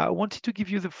I wanted to give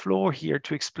you the floor here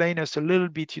to explain us a little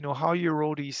bit, you know, how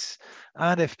Eurodis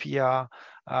and FPA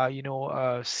you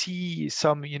know, see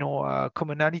some, you know,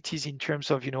 commonalities in terms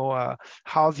of, you know,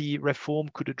 how the reform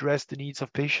could address the needs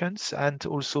of patients and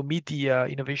also meet the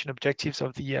innovation objectives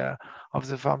of the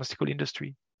pharmaceutical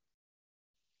industry.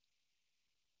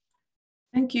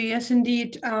 Thank you. Yes,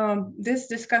 indeed. This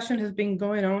discussion has been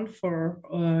going on for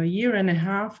a year and a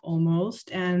half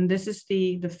almost, and this is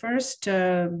the first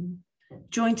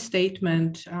joint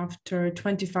statement after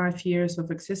 25 years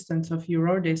of existence of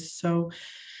Eurodis. So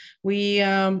we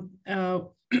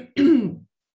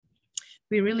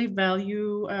we really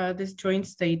value this joint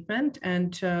statement,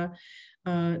 and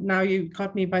now you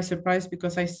caught me by surprise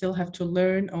because I still have to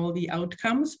learn all the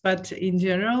outcomes, but in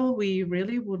general, we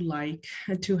really would like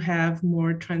to have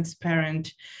more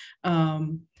transparent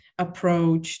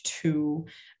approach to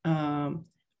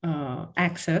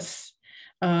access,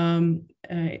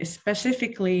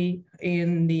 specifically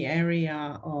in the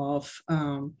area of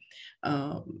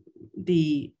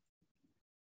the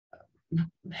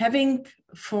having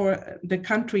for the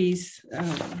countries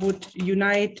would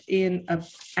unite in an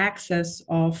access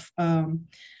of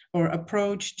or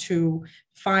approach to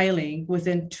filing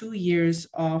within 2 years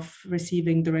of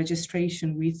receiving the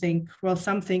registration. We think, well,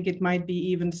 some think it might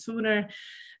be even sooner.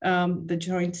 The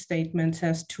joint statement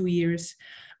says 2 years.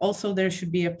 Also, there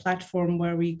should be a platform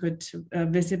where we could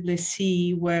visibly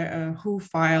see where who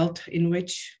filed in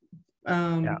which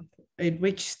in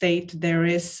which state there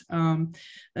is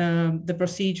the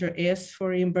procedure is for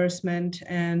reimbursement,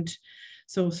 and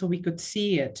so we could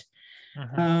see it.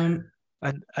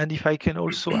 And if I can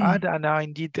also add, Anna,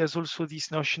 indeed, there's also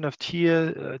this notion of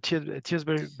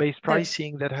tiers-based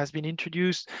pricing that has been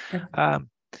introduced,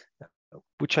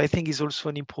 which I think is also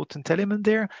an important element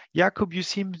there. Jakub, you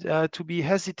seem to be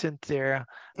hesitant there.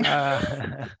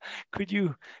 Could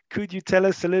you tell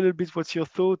us a little bit what your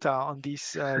thoughts are on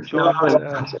this joint?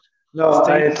 No,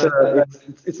 it's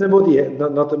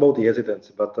not about the hesitance,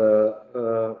 but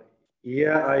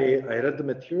yeah, I read the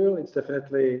material. It's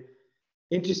definitely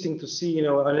interesting to see, you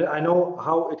know, I know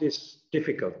how it is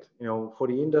difficult, you know, for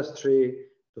the industry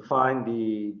to find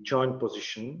the joint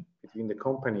position between the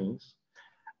companies,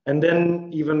 and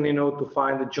then even, you know, to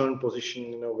find the joint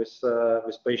position, you know, with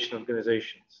patient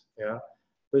organizations. Yeah,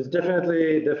 so it's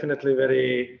definitely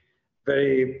very,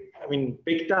 I mean,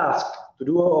 big task to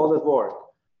do all that work.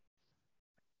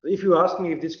 If you ask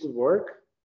me if this could work,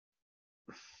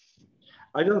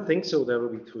 I don't think so. There will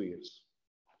be 2 years.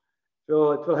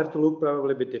 So it will have to look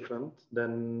probably a bit different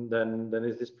than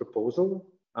is this proposal.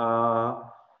 And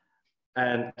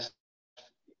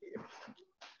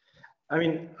I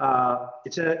mean,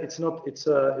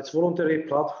 it's voluntary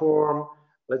platform.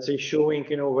 Let's say showing,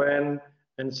 you know, when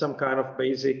and some kind of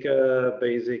basic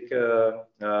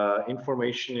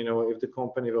information, you know, if the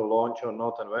company will launch or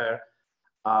not and where.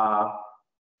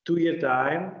 2 year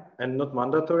time and not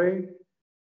mandatory.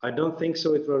 I don't think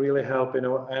so. It will really help, you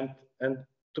know, and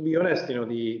to be honest, you know,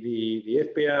 the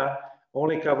FPA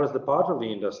only covers the part of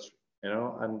the industry, you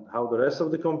know, and how the rest of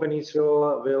the companies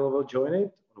will join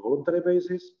it on a voluntary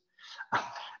basis.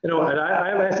 You know, and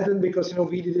I'm hesitant because, you know,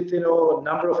 we did it, you know, a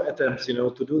number of attempts, you know,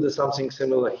 to do something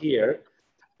similar here,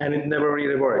 and it never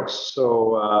really works.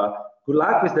 So good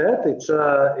luck with that. It's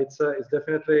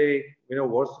definitely, you know,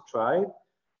 worth to try.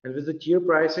 And with the tier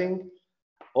pricing,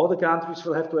 all the countries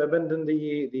will have to abandon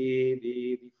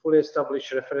the fully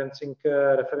established referencing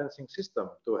system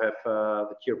to have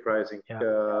the tier pricing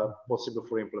possible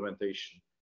for implementation.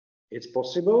 It's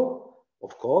possible,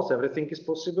 of course, everything is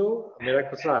possible.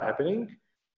 Miracles are happening,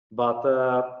 but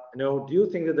do you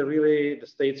think that the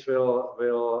states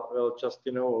will just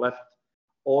left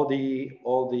all the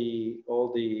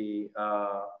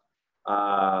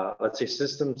let's say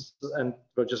systems and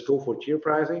will just go for tier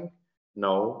pricing?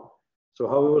 No. So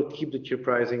how we will keep the tier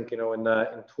pricing, in 2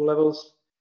 levels?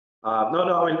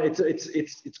 No. I mean,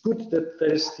 it's good that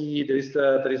there is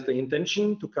the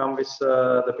intention to come with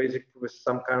with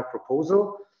some kind of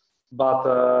proposal, but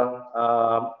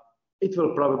it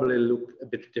will probably look a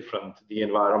bit different, the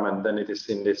environment, than it is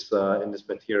in this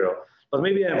material. But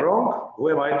maybe I'm wrong. Who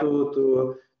am I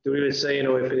to really say,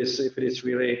 if it is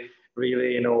really,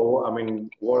 I mean,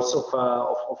 worth of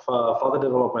further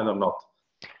development or not?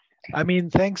 I mean,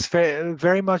 thanks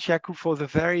very much, Jakub, for the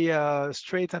very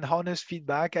straight and honest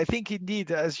feedback. I think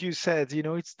indeed, as you said,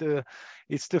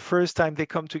 it's the first time they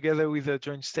come together with a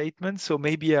joint statement. So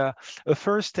maybe a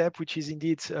first step, which is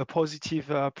indeed a positive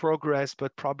progress,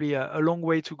 but probably a long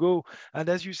way to go. And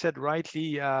as you said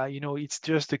rightly, it's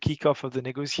just the kickoff of the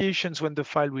negotiations. When the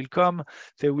file will come,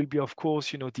 there will be, of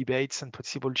course, debates and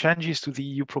possible changes to the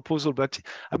EU proposal. But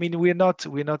I mean, we're not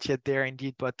yet there,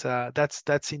 indeed. But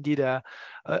that's indeed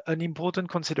an important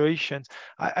consideration.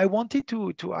 I wanted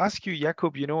to ask you,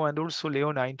 Jakub, and also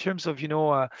Leona, in terms of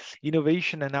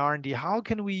innovation and R&D, how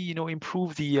can we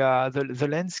improve the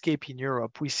landscape in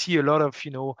Europe? We see a lot of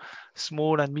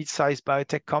small and mid-sized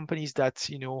biotech companies that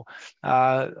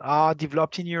are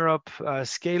developed in Europe,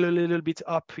 scale a little bit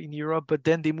up in Europe, but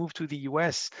then they move to the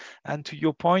US. And to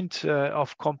your point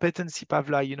of competency,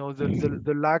 Pavla,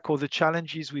 the lack or the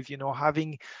challenges with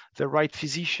having the right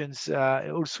physicians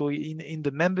also in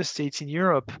the member states in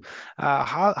Europe.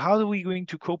 How are we going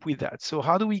to cope with that? So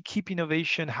how do we keep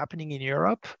innovation happening in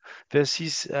Europe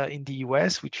versus in the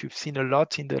US, which we've seen a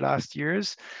lot in the last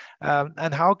years?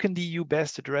 And how can the EU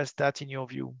best address that in your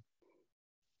view?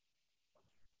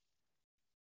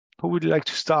 Who would like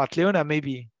to start? Leona,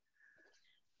 maybe.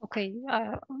 Okay,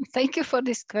 thank you for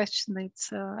this question.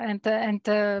 It's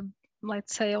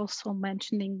let's say also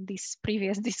mentioning this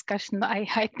previous discussion,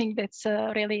 I think that's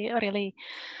really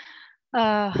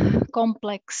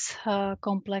complex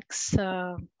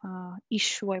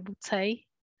issue, I would say.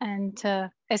 And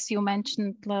as you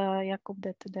mentioned, Jakub,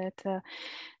 that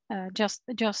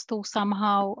just to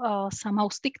somehow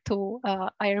stick to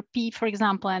IRP, for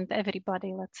example, and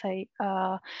everybody, let's say,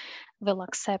 will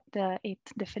accept it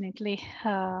definitely.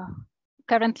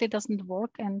 Currently doesn't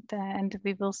work, and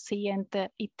we will see, and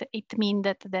it means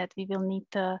that we will need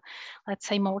let's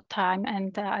say more time,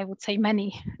 and I would say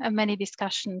many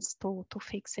discussions to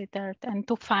fix it and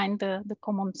to find the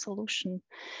common solution,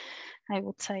 I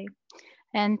would say.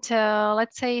 And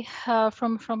let's say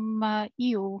from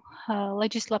EU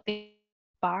legislative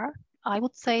bar, I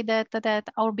would say that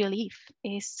our belief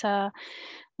is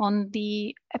on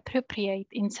the appropriate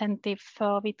incentive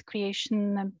with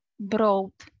creation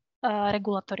broad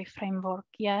regulatory framework,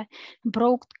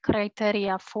 broad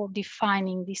criteria for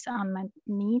defining these unmet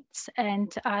needs,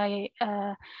 and I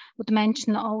would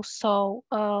mention also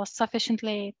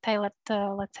sufficiently tailored,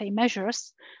 let's say,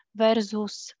 measures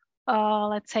versus,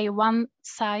 let's say, one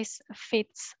size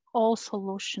fits all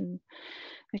solution,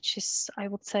 which is, I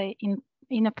would say,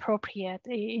 inappropriate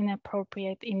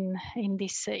in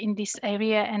this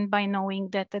area, and by knowing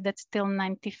that still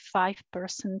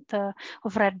 95%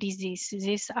 of rare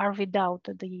diseases are without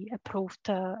the approved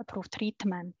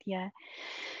treatment.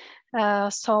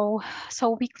 So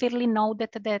we clearly know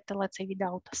that let's say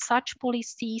without such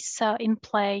policies in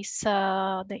place,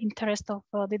 the interest of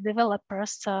the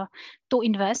developers to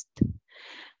invest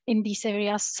in these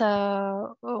areas,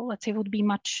 let's say, would be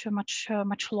much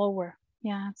lower.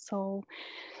 So,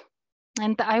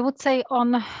 and I would say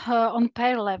on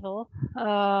payer level,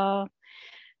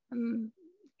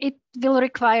 it will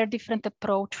require different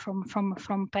approach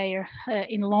from payer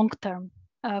in long term,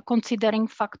 considering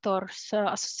factors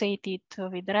associated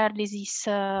with rare disease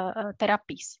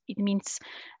therapies. It means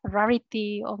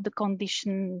rarity of the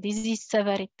condition, disease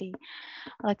severity,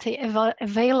 let's say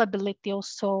availability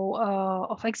also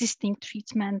of existing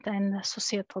treatment, and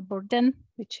societal burden,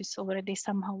 which is already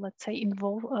somehow, let's say,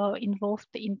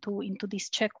 involved into this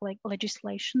Czech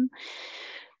legislation.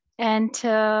 And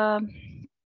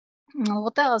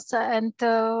what else? And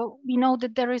we know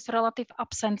that there is relative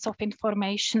absence of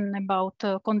information about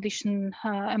condition,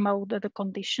 about the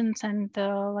conditions, and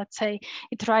let's say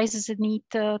it raises a need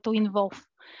to involve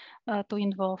to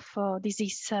involve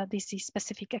disease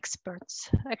specific experts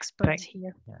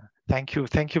here. Yeah. Thank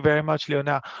you very much,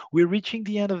 Leona. We're reaching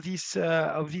the end of this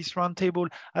roundtable.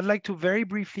 I'd like to very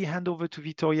briefly hand over to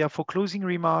Vittoria for closing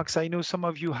remarks. I know some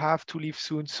of you have to leave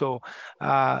soon, so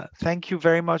thank you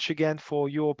very much again for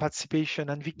your participation.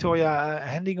 And Vittoria,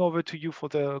 handing over to you for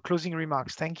the closing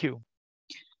remarks. Thank you.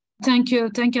 Thank you,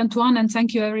 Antoine, and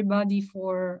thank you everybody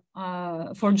for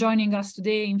joining us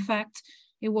today. In fact,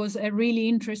 it was a really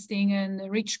interesting and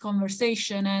rich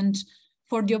conversation, and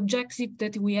for the objective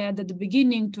that we had at the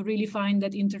beginning to really find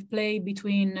that interplay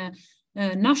between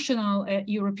national,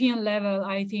 European level,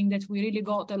 I think that we really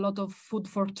got a lot of food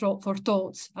for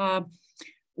thoughts.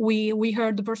 We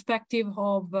heard the perspective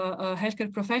of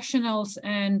healthcare professionals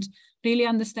and really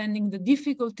understanding the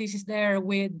difficulties there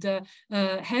with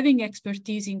having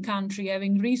expertise in country,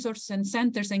 having resources and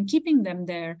centers and keeping them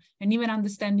there, and even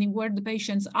understanding where the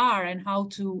patients are and how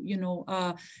to,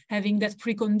 having that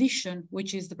precondition,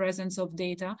 which is the presence of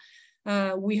data.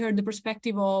 We heard the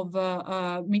perspective of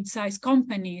mid-sized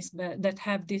companies that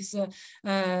have this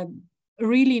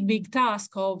really big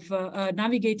task of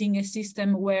navigating a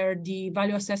system where the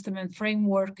value assessment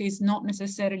framework is not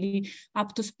necessarily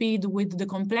up to speed with the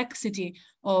complexity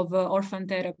of orphan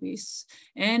therapies.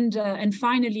 And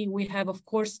finally, we have, of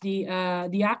course, the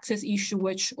access issue,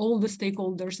 which all the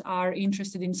stakeholders are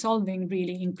interested in solving,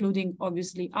 really, including,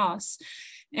 obviously, us.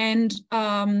 And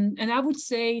I would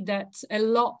say that a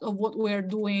lot of what we're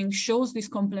doing shows this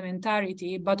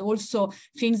complementarity, but also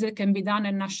things that can be done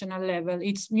at national level.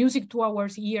 It's music to our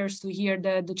ears to hear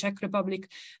that the Czech Republic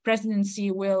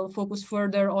presidency will focus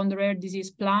further on the rare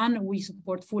disease plan. We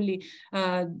support fully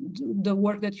the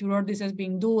work that EURORDIS has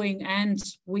been doing, and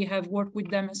we have worked with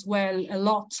them as well a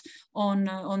lot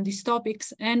on these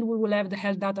topics. And we will have the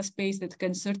health data space that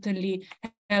can certainly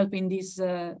help in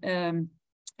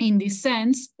this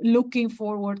sense, looking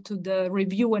forward to the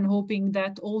review and hoping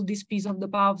that all this piece of the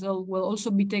puzzle will also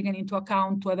be taken into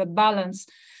account to have a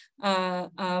balanced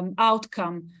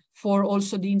outcome for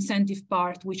also the incentive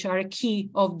part, which are a key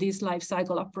of this life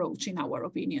cycle approach, in our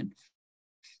opinion.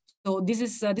 So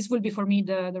this will be for me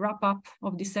the wrap up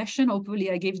of this session. Hopefully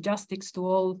I gave justice to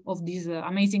all of these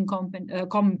amazing comments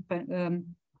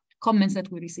that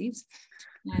we received.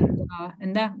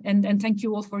 And thank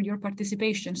you all for your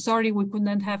participation. Sorry we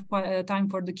couldn't have time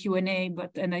for the Q&A,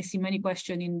 and I see many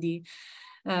questions in the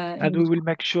and we will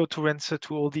make sure to answer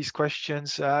to all these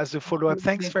questions as a follow-up.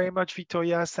 Thanks very much,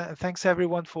 Vittoria. Thanks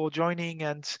everyone for joining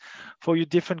and for your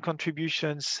different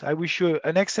contributions. I wish you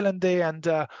an excellent day, and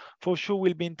for sure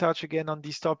we'll be in touch again on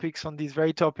these topics, on these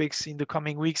very topics in the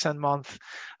coming weeks and months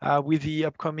with the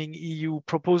upcoming EU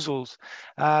proposals.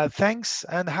 Thanks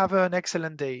and have an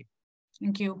excellent day.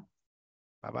 Thank you.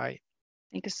 Bye-bye.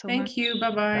 Thank you so much. Thank you.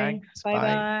 Bye-bye.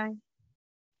 Bye-bye.